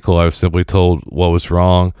in the vehicle. I was simply told what was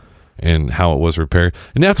wrong and how it was repaired.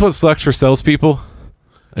 And that's what sucks for salespeople.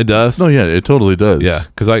 It does. No, yeah, it totally does. Yeah,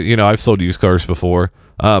 because I've sold used cars before.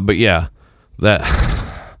 But yeah, that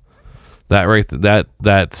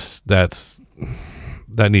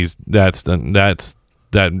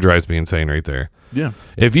drives me insane right there. Yeah.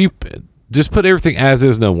 If you just put everything as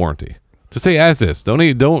is, no warranty. Just say as is.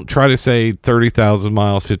 Don't try to say 30,000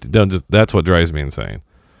 miles, 50. That's what drives me insane.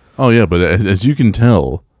 Oh yeah, but as you can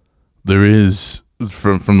tell, there is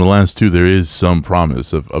from the last 2, there is some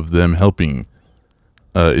promise of them helping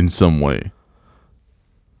in some way.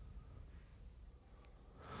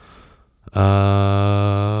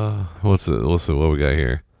 What we got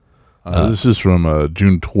here? This is from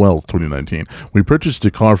June 12th, 2019. We purchased a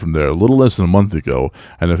car from there a little less than a month ago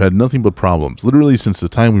and have had nothing but problems. Literally since the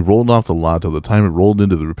time we rolled off the lot till the time it rolled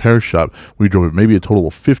into the repair shop, we drove it maybe a total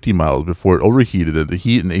of 50 miles before it overheated and the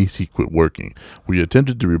heat and AC quit working. We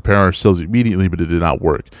attempted to repair ourselves immediately, but it did not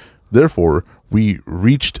work. Therefore, we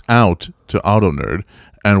reached out to AutoNerd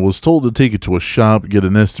and was told to take it to a shop, get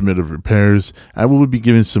an estimate of repairs, and we would be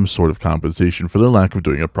given some sort of compensation for the lack of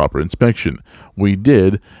doing a proper inspection. We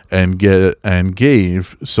did, and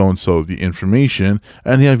gave so-and-so the information,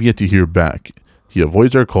 and have yet to hear back. He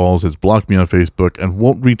avoids our calls, has blocked me on Facebook, and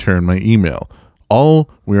won't return my email. All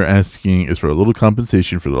we're asking is for a little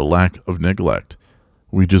compensation for the lack of neglect.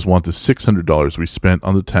 We just want the $600 we spent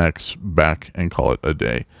on the tax back and call it a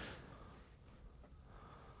day.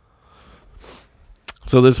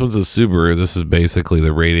 So this one's a Subaru. This is basically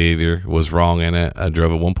the radiator was wrong in it. I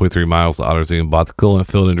drove it 1.3 miles to AutoZone, bought the coolant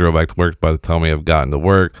filled, and drove back to work. By the time we have gotten to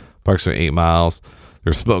work, approximately 8 miles,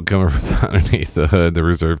 there's smoke coming from underneath the hood. The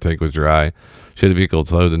reserve tank was dry. She had the vehicle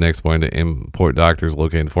towed the next morning to Import Doctors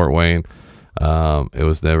located in Fort Wayne. It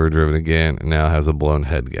was never driven again, and now has a blown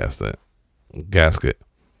head gasket.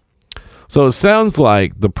 So it sounds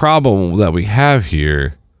like the problem that we have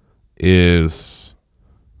here is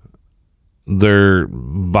they're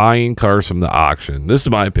buying cars from the auction. This is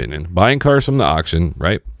my opinion. Buying cars from the auction,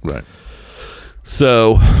 right? Right.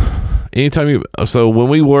 So when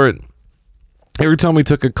we were, every time we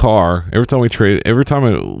took a car, every time we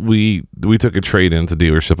took a trade into the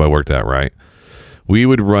dealership I worked at, right? We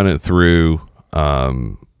would run it through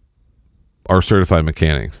our certified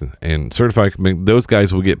mechanics, and those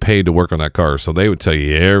guys would get paid to work on that car, so they would tell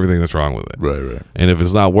you everything that's wrong with it. Right. And if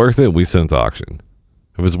it's not worth it, we send it to auction.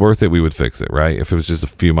 If it's worth it, we would fix it, right? If it was just a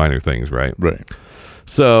few minor things, right? Right.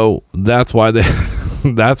 So that's why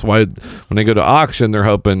when they go to auction, they're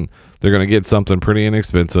hoping they're going to get something pretty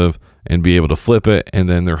inexpensive and be able to flip it, and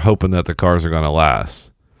then they're hoping that the cars are going to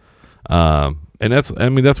last. And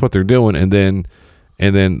that's what they're doing. And then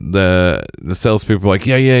And then the salespeople were like,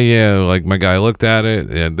 yeah. Like my guy looked at it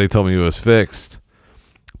and they told me it was fixed.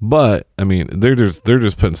 But I mean, they're just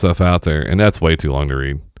putting stuff out there, and that's way too long to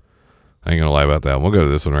read. I ain't gonna lie about that. We'll go to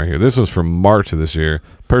this one right here. This was from March of this year.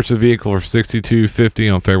 Purchased a vehicle for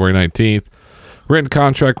 $62.50 on February 19th. Written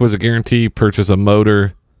contract was a guarantee. Purchase a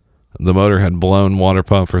motor. The motor had blown water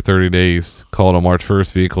pump for 30 days. Called on March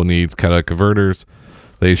 1st. Vehicle needs catalytic converters.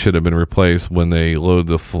 They should have been replaced when they load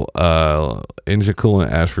the engine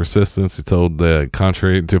coolant. Asked for assistance. He told the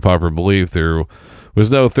contrary to popular belief there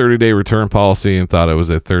was no 30-day return policy and thought it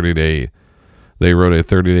was a 30-day. They wrote a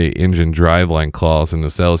 30-day engine driveline clause in the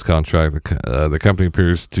sales contract. The company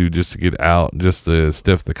appears to just to get out, just to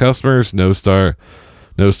stiff the customers. No stars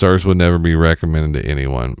would never be recommended to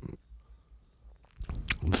anyone.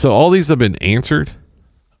 So all these have been answered?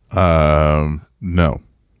 No. Then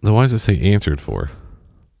why does it say answered for?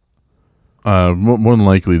 More than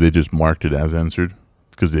likely they just marked it as answered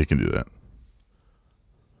because they can do that.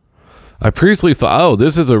 I previously thought,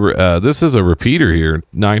 this is a repeater here,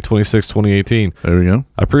 9/26/2018. There we go.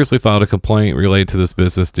 I previously filed a complaint related to this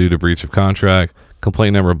business due to breach of contract.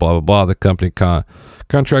 Complaint number, blah, blah, blah. The company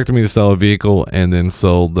contracted me to sell a vehicle and then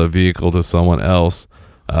sold the vehicle to someone else.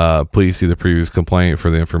 Please see the previous complaint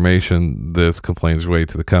for the information. This complaint is related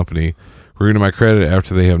to the company. Ruining my credit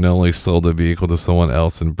after they have not only sold the vehicle to someone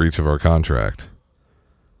else in breach of our contract.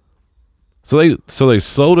 So they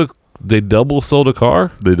double sold a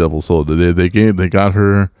car? They double sold it. They got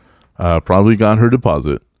her, probably got her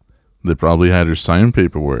deposit. They probably had her sign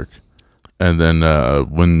paperwork. And then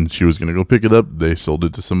when she was going to go pick it up, they sold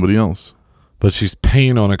it to somebody else. But she's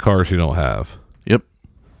paying on a car she don't have. Yep.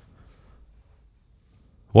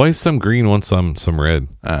 Why is some green one, some red?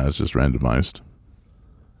 It's just randomized.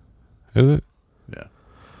 Is it? Yeah.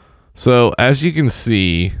 So as you can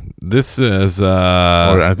see, this is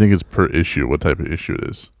or I think it's per issue. What type of issue it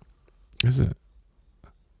is? Is it?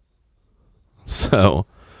 So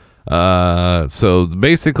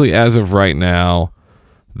basically, as of right now,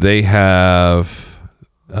 they have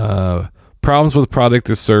problems with product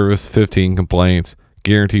or service, 15 complaints,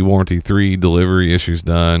 guarantee warranty 3, delivery issues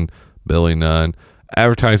none, billing none,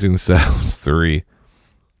 advertising sales 3.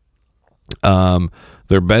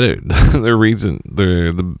 They're better. The reasons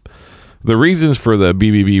for the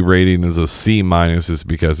BBB rating is a C- is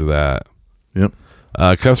because of that. Yep.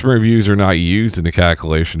 Customer reviews are not used in the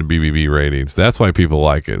calculation of BBB ratings. That's why people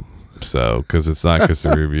like it. So, because it's not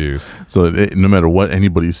customer reviews. So, no matter what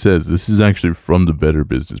anybody says, this is actually from the Better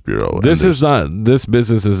Business Bureau. This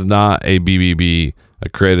business is not a BBB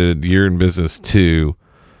accredited. Year in business 2.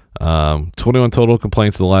 21 total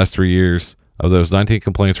complaints in the last 3 years. Of those, 19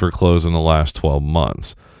 complaints were closed in the last 12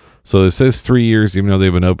 months. So it says 3 years, even though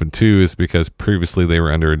they've been open 2, is because previously they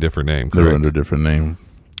were under a different name. Correct? They were under a different name.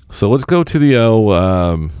 So let's go to the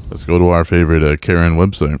let's go to our favorite Karen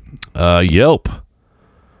website. Yelp.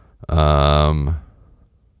 I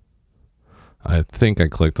think I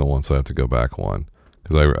clicked on one, so I have to go back one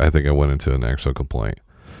because I think I went into an actual complaint.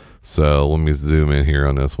 So let me zoom in here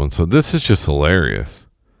on this one. So this is just hilarious.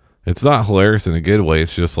 It's not hilarious in a good way.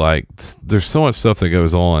 It's just like there's so much stuff that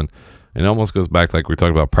goes on. And it almost goes back to like we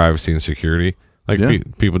talked about privacy and security. Like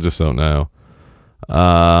people just don't know.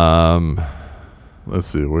 Let's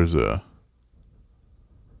see. Where's Here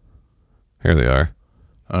they are.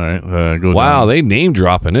 All right. Go wow, down. they name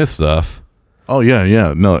dropping this stuff. Oh,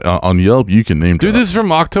 yeah. No, on Yelp, you can name drop. Dude, this is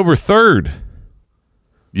from October 3rd.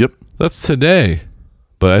 Yep. That's today.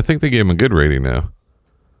 But I think they gave him a good rating now.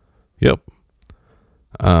 Yep.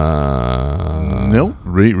 No.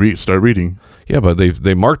 Start reading. Yeah, but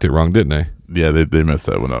they marked it wrong, didn't they? Yeah, they messed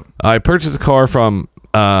that one up. I purchased a car from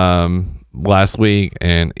last week,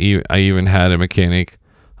 and I even had a mechanic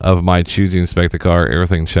of my choosing inspect the car.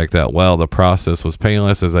 Everything checked out well. The process was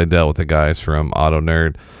painless as I dealt with the guys from Auto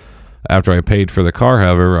Nerd. After I paid for the car,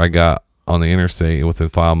 however, I got on the interstate within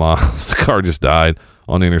 5 miles. The car just died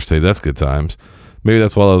on the interstate. That's good times. Maybe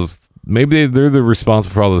that's why maybe they're the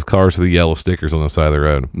responsible for all those cars with the yellow stickers on the side of the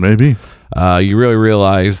road. Maybe. You really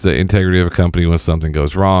realize the integrity of a company when something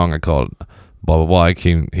goes wrong. I called blah, blah, blah.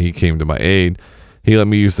 He came to my aid. He let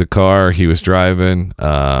me use the car he was driving.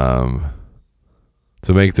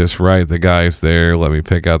 To make this right, the guys there let me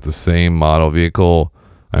pick out the same model vehicle.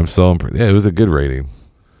 I'm so impressed. Yeah, it was a good rating.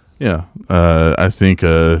 Yeah. I think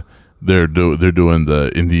they're doing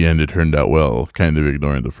the in the end it turned out well, kind of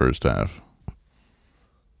ignoring the first half.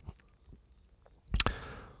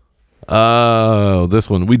 This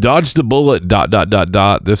one. We dodged a bullet, ...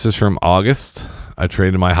 This is from August. I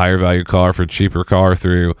traded my higher value car for a cheaper car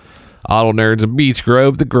through Auto Nerds in Beech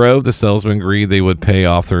Grove. The salesman agreed they would pay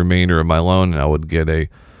off the remainder of my loan and I would get a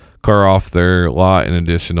car off their lot in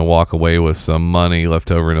addition to walk away with some money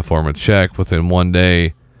left over in the form of check. Within one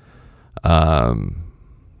day, the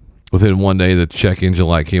check engine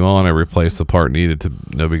light came on. I replaced the part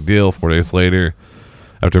needed. No big deal. 4 days later,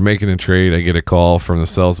 after making a trade, I get a call from the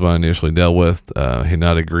salesman I initially dealt with. He had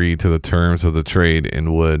not agreed to the terms of the trade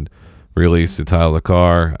and would release the title of the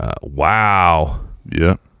car. Wow.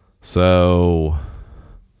 Yeah. So,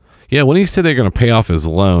 yeah, when he said they're going to pay off his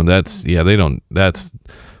loan, that's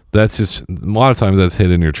just a lot of times that's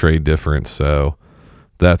hidden your trade difference. So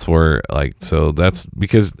that's where, that's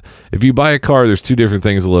because if you buy a car, there's two different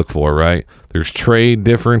things to look for, right? There's trade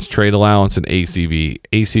difference, trade allowance, and ACV.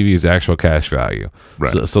 ACV is actual cash value.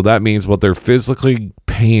 Right. So that means what they're physically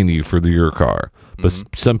paying you for your car. But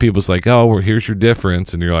some people's like, oh, well, here's your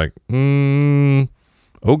difference. And you're like,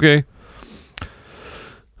 okay.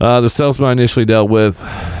 The salesman I initially dealt with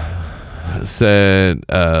said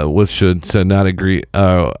not agree.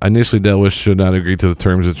 Initially dealt with should not agree to the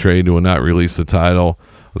terms of trade and will not release the title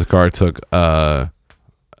of the car. Took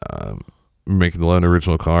making the loan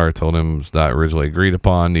original car. I told him it was not originally agreed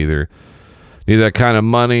upon. Neither that kind of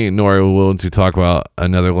money, nor are we willing to talk about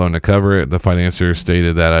another loan to cover it. The financier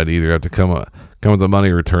stated that I'd either have to come with the money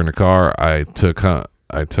or return the car. I took home,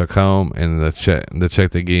 and the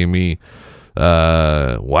check they gave me.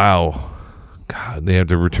 Wow. God, they have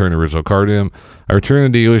to return the original car to him. I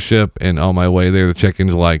returned the dealership, and on my way there, the check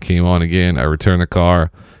engine light came on again. I returned the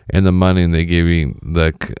car and the money, and they gave me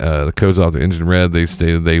the codes off the engine red. They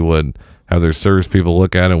stated they would have their service people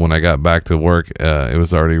look at it. When I got back to work, it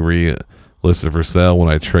was already listed for sale. When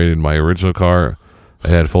I traded my original car, I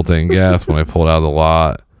had full tank gas. When I pulled out of the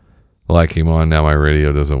lot, the light came on. Now my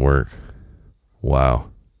radio doesn't work. Wow.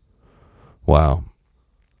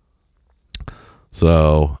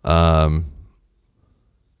 So, all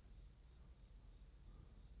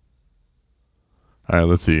right,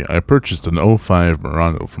 let's see. I purchased an 05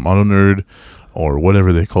 Murano from Auto Nerd, or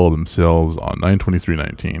whatever they call themselves, on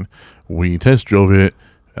 9/23/19. We test drove it.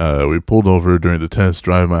 We pulled over during the test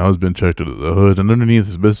drive. My husband checked under the hood and underneath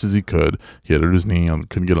as best as he could. He had hurt his knee and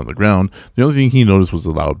couldn't get on the ground. The only thing he noticed was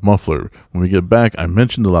the loud muffler. When we get back, I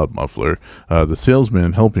mentioned the loud muffler. The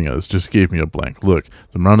salesman helping us just gave me a blank look.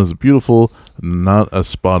 The Murano is beautiful, not a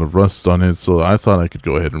spot of rust on it, so I thought I could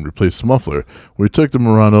go ahead and replace the muffler. We took the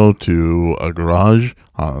Murano to a garage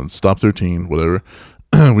on Stop 13, whatever.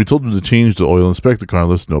 We told them to change the oil, inspect the car, and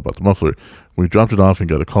let us know about the muffler. We dropped it off and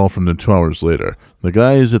got a call from them 2 hours later. The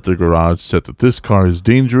guys at the garage said that this car is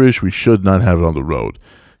dangerous. We should not have it on the road.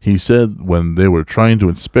 He said when they were trying to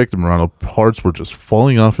inspect the Murano, parts were just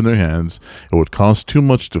falling off in their hands. It would cost too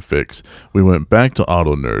much to fix. We went back to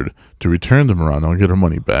Auto Nerd to return the Murano and get our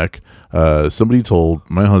money back. Somebody told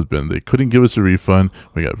my husband they couldn't give us a refund.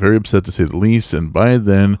 We got very upset, to say the least, and by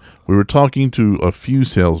then we were talking to a few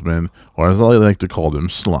salesmen, or as I like to call them,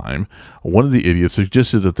 slime. One of the idiots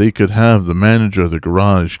suggested that they could have the manager of the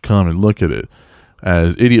garage come and look at it.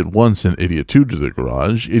 As Idiot 1 sent Idiot 2 to the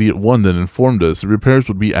garage, Idiot 1 then informed us the repairs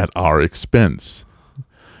would be at our expense.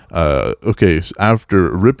 Okay, so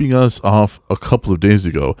after ripping us off a couple of days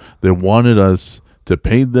ago, they wanted us to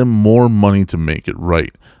pay them more money to make it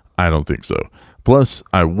right. I don't think so. Plus,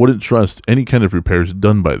 I wouldn't trust any kind of repairs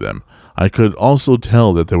done by them. I could also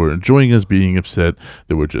tell that they were enjoying us being upset.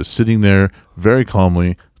 They were just sitting there very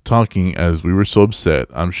calmly, talking as we were so upset.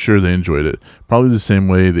 I'm sure they enjoyed it. Probably the same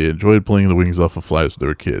way they enjoyed pulling the wings off of flies when they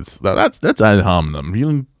were kids. That's ad hominem.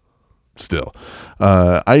 Even still.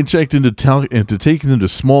 I checked into taking them to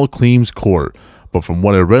small claims court, but from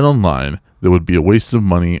what I read online, there would be a waste of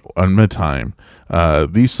money on my time.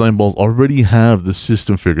 These slime balls already have the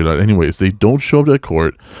system figured out anyways. They don't show up at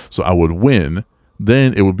court, so I would win.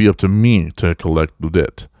 Then it would be up to me to collect the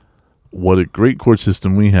debt. What a great court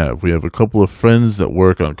system we have. We have a couple of friends that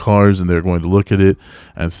work on cars, and they're going to look at it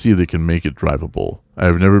and see if they can make it drivable.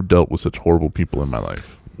 I've never dealt with such horrible people in my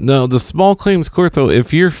life. No, the small claims court, though,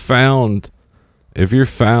 if you're found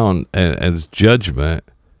as judgment,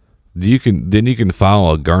 you can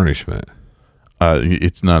file a garnishment.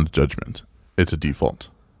 It's not a judgment. It's a default.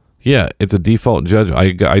 Yeah, it's a default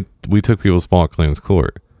judgment. We took people to small claims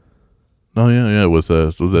court. Oh yeah. Was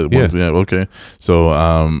that one? Yeah. Okay. So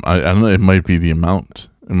I don't know. It might be the amount.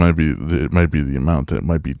 It might be the amount that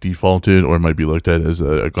might be defaulted, or it might be looked at as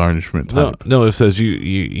a garnishment type. No. It says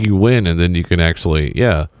you win, and then you can actually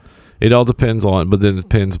It all depends on, but then it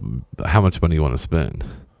depends how much money you want to spend.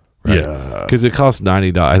 Right? Yeah. Because it costs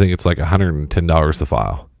 $90. I think it's like $110 to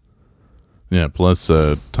file. Yeah, plus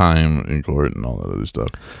time in court and all that other stuff.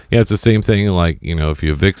 Yeah, it's the same thing. Like if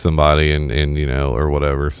you evict somebody and or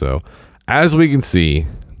whatever. So. As we can see,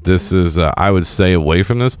 this is, I would stay away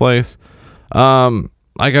from this place.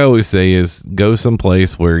 I like I always say, is go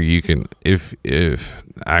someplace where you can. If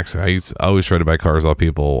actually, I always try to buy cars off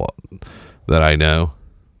people that I know,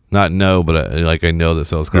 not know, but like I know that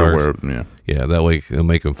sells cars. Yeah, that way it'll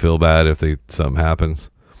make them feel bad if something happens.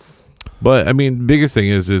 But I mean, biggest thing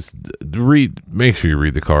is make sure you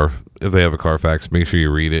read the car. If they have a Carfax, make sure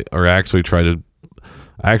you read it, or actually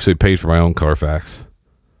I actually paid for my own Carfax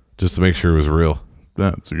just to make sure it was real.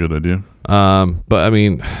 That's a good idea. But I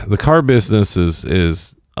mean, the car business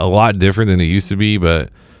is a lot different than it used to be,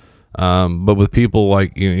 but with people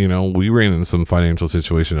like, you know, we ran into some financial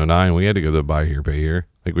situation in 2009. We had to go to buy here, pay here.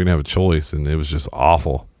 Like, we didn't have a choice, and it was just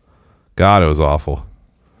awful. God, it was awful.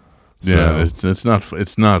 Yeah, so,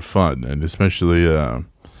 it's not fun, and especially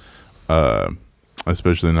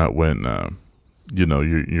not when you know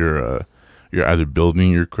you're either building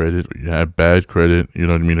your credit or you have bad credit. You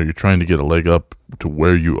know what I mean? Or you're trying to get a leg up to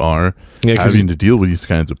where you are. Yeah, having to deal with these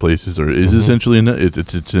kinds of places is essentially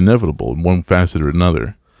it's inevitable in one facet or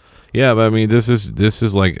another. Yeah, but I mean, this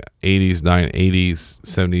is like 80s, 70s,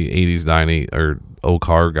 80s, 90s, or old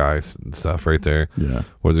car guys and stuff right there. Yeah,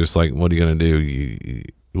 where there's like, what are you gonna do?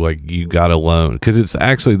 You got a loan, because it's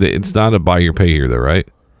actually it's not a buy your pay here though, right?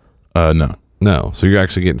 No. So you're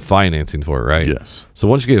actually getting financing for it, right? Yes. So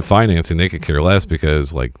once you get financing, they could care less,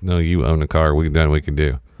 because like, no, you own a car. We can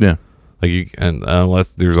do. Yeah. Like and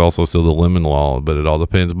unless there's also still the lemon law, but it all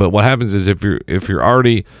depends. But what happens is if you're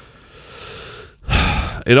already,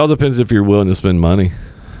 it all depends if you're willing to spend money,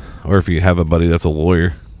 or if you have a buddy that's a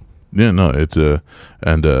lawyer. Yeah. No. It's a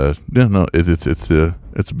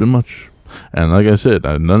bit much. And like I said,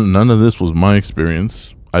 none of this was my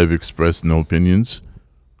experience. I've expressed no opinions.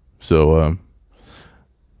 So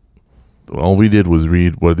all we did was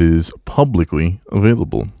read what is publicly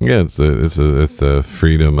available. Yeah, it's the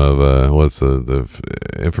freedom of what's the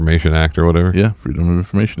Information Act or whatever. Yeah, Freedom of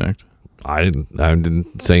Information Act. I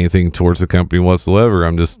didn't say anything towards the company whatsoever.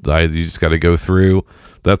 You just got to go through.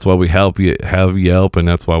 That's why we have Yelp, and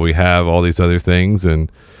that's why we have all these other things, and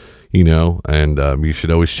you know, and you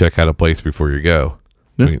should always check out a place before you go.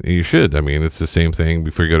 Yeah. I mean, you should. I mean, it's the same thing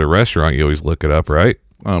before you go to a restaurant. You always look it up, right?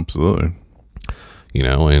 Absolutely. You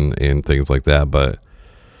know, and things like that. But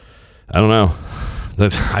I don't know.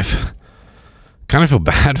 I kind of feel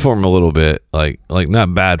bad for them a little bit. Like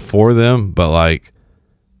not bad for them, but like,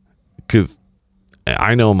 because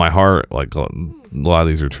I know in my heart, like a lot of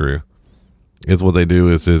these are true. It's what they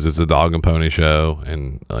do is it's a dog and pony show,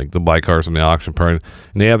 and like the buy cars from the auction part,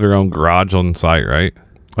 and they have their own garage on site, right?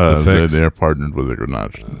 They're partnered with a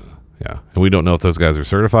garage. Yeah, and we don't know if those guys are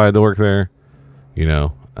certified to work there. You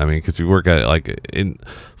know, I mean, because you work at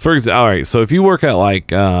for example, all right. So if you work at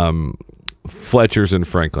like Fletcher's in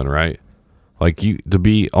Franklin, right? Like to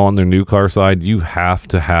be on their new car side, you have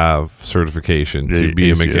to have certification to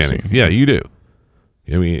be a mechanic. Yeah, you do.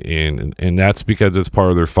 I mean, and that's because it's part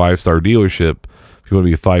of their 5-star dealership. If you want to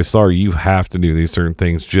be a 5-star, you have to do these certain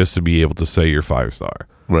things just to be able to say you're 5-star.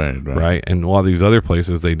 Right. And a lot of these other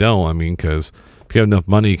places, they don't. I mean, because if you have enough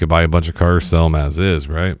money, you can buy a bunch of cars, sell them as is,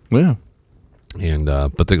 right? Yeah. And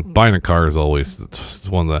but buying a car is always it's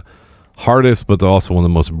one of the hardest, but also one of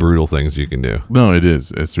the most brutal things you can do. No, it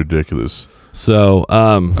is. It's ridiculous. So,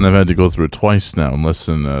 and I've had to go through it twice now, in less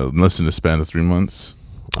than a span of 3 months.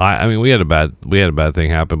 I mean, we had a bad thing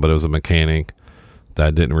happen, but it was a mechanic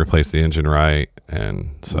that didn't replace the engine right,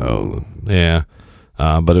 and so yeah.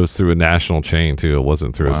 But it was through a national chain too. It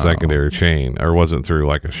wasn't through a secondary chain, or wasn't through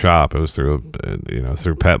like a shop. It was through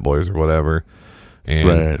through Pet Boys or whatever.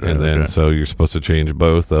 And then so you're supposed to change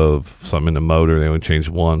both of something in the motor. They only changed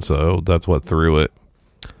one, so that's what threw it.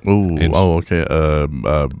 Okay.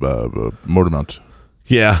 Motor mount.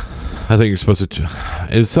 Yeah, I think you're supposed to.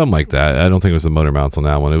 It's something like that. I don't think it was the motor mounts on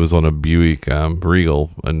that one. It was on a Buick Regal,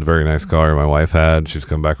 a very nice car my wife had. She's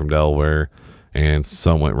come back from Delaware, and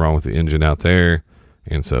something went wrong with the engine out there,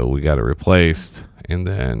 and so we got it replaced. And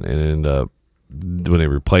then it ended up, when they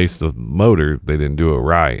replaced the motor, they didn't do it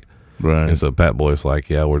right. Right. And so Pet Boy's like,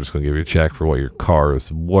 yeah, we're just going to give you a check for what your car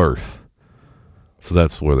is worth. So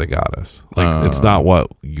that's where they got us. Like, it's not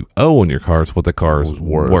what you owe on your car, it's what the car is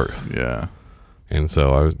worth. Yeah. And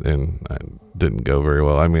so I didn't go very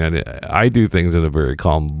well. I mean, I do things in a very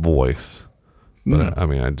calm voice, but I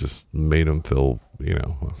mean, I just made them feel,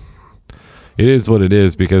 it is what it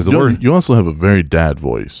is, because you also have a very dad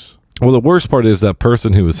voice. Well, the worst part is that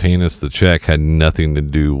person who was handing us the check had nothing to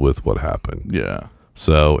do with what happened. Yeah.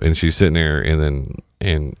 So, and she's sitting there,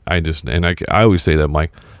 and I always say that,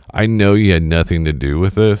 Mike, I know you had nothing to do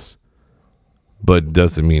with this, but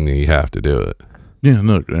doesn't mean that you have to do it. Yeah,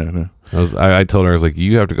 no. I told her, I was like,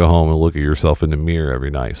 you have to go home and look at yourself in the mirror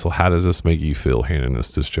every night. So how does this make you feel handing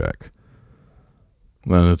us this check?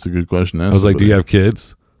 Well, that's a good question. I was like, do you have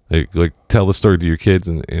kids? Like tell the story to your kids,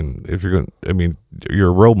 and if you're going, I mean, you're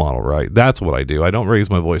a role model, right? That's what I do. I don't raise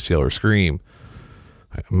my voice, yell, or scream.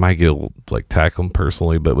 I might get like tackle them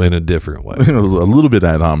personally, but in a different way. a little bit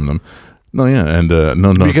ad hominem. No, yeah, and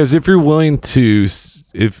no. Because if you're willing to,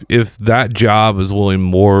 if that job is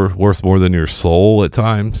worth more than your soul at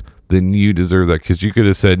times, then you deserve that. Because you could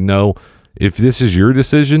have said no if this is your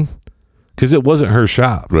decision, because it wasn't her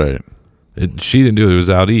shop, right? She didn't do it. It was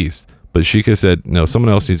out east. But she could have said, no,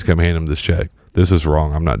 someone else needs to come hand him this check. This is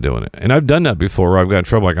wrong. I'm not doing it. And I've done that before where I've got in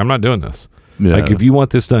trouble. Like, I'm not doing this. Yeah. Like, if you want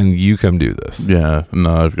this done, you come do this. Yeah.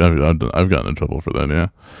 No, I've gotten in trouble for that. Yeah.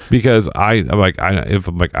 Because I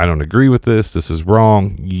don't agree with this. This is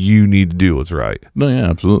wrong. You need to do what's right. No, yeah,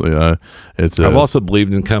 absolutely. I've also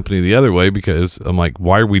believed in company the other way because I'm like,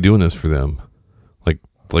 why are we doing this for them? Like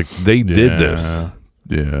they did this.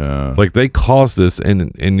 Yeah. Like they caused this,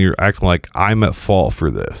 and you're acting like I'm at fault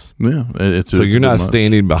for this. Yeah. So you're not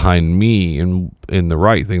standing behind me in the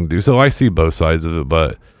right thing to do. So I see both sides of it,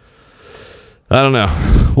 but I don't know.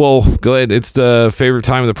 Well, go ahead. It's the favorite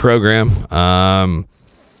time of the program.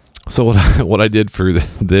 So what I did for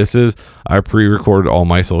this is I pre-recorded all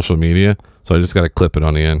my social media, so I just got to clip it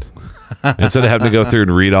on the end instead of having to go through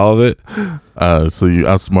and read all of it. So you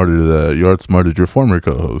outsmarted your former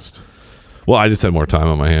co-host. Well, I just had more time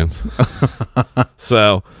on my hands.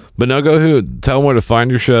 So, but no, tell them where to find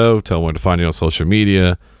your show. Tell them where to find you on social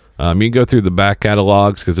media. You can go through the back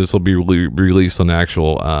catalogs because this will be released on the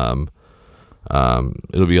actual.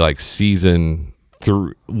 It'll be like season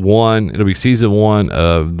 1. It'll be season 1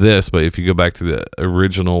 of this. But if you go back to the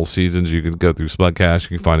original seasons, you can go through Spudcast.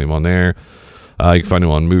 You can find him on there. You can find him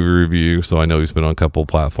on Movie Review. So I know he's been on a couple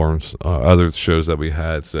platforms, other shows that we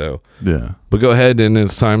had. So yeah. But go ahead, and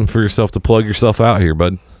it's time for yourself to plug yourself out here,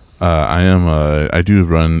 bud. I do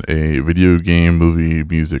run a video game, movie,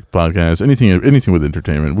 music podcast, anything with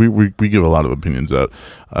entertainment. We give a lot of opinions out,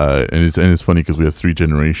 and it's funny because we have 3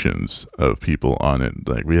 generations of people on it.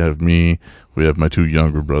 Like we have me, we have my 2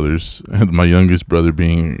 younger brothers, and my youngest brother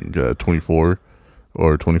being 24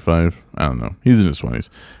 or 25. I don't know. He's in his 20s.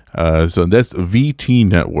 So that's VT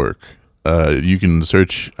Network. You can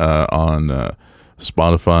search on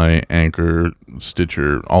Spotify, Anchor,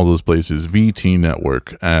 Stitcher, all those places. VT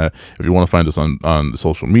Network. If you want to find us on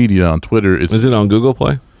social media, on Twitter, is it on Google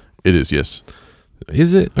Play? It is, yes.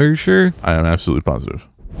 Is it? Are you sure? I am absolutely positive.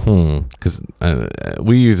 Because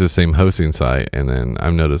we use the same hosting site, and then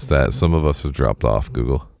I've noticed that some of us have dropped off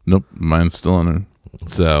Google. Nope, mine's still on there.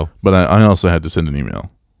 So, but I also had to send an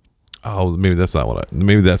email. Oh, maybe that's what I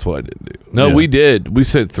didn't do. No, yeah. We did. We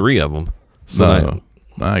sent 3 of them. So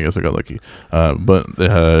I guess I got lucky. But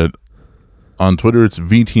on Twitter, it's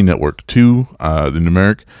VT Network 2, the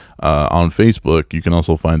numeric. On Facebook, you can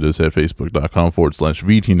also find us at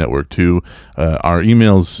facebook.com/VT Network 2. Our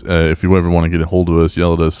emails, if you ever want to get a hold of us,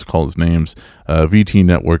 yell at us, call us names,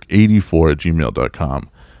 VTNetwork84@gmail.com.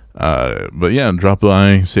 But yeah, drop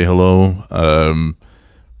by, say hello.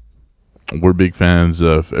 We're big fans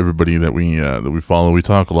of everybody that we follow. We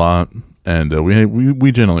talk a lot, and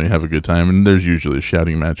we generally have a good time. And there's usually a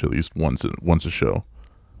shouting match at least once a show.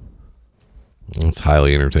 It's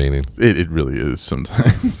highly entertaining. It really is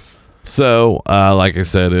sometimes. So, like I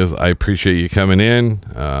said, I appreciate you coming in.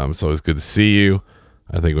 It's always good to see you.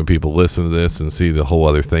 I think when people listen to this and see the whole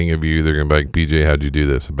other thing of you, they're gonna be like, "BJ, how'd you do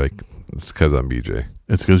this?" I'm like, "It's because I'm BJ."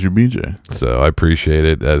 It's because you're BJ. So I appreciate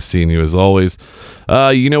it. Seeing you as always.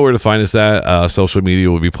 You know where to find us at. Social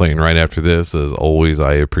media will be playing right after this. As always,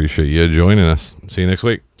 I appreciate you joining us. See you next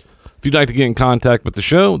week. If you'd like to get in contact with the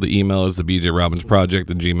show, the email is the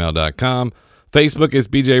BJRobinsProject@gmail.com. Facebook is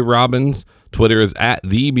BJ Robbins. Twitter is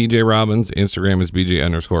 @the BJ Robbins. Instagram is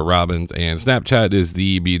BJ_Robbins. And Snapchat is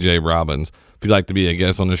the BJ Robbins. If you'd like to be a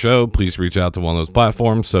guest on the show, please reach out to one of those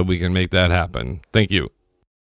platforms so we can make that happen. Thank you.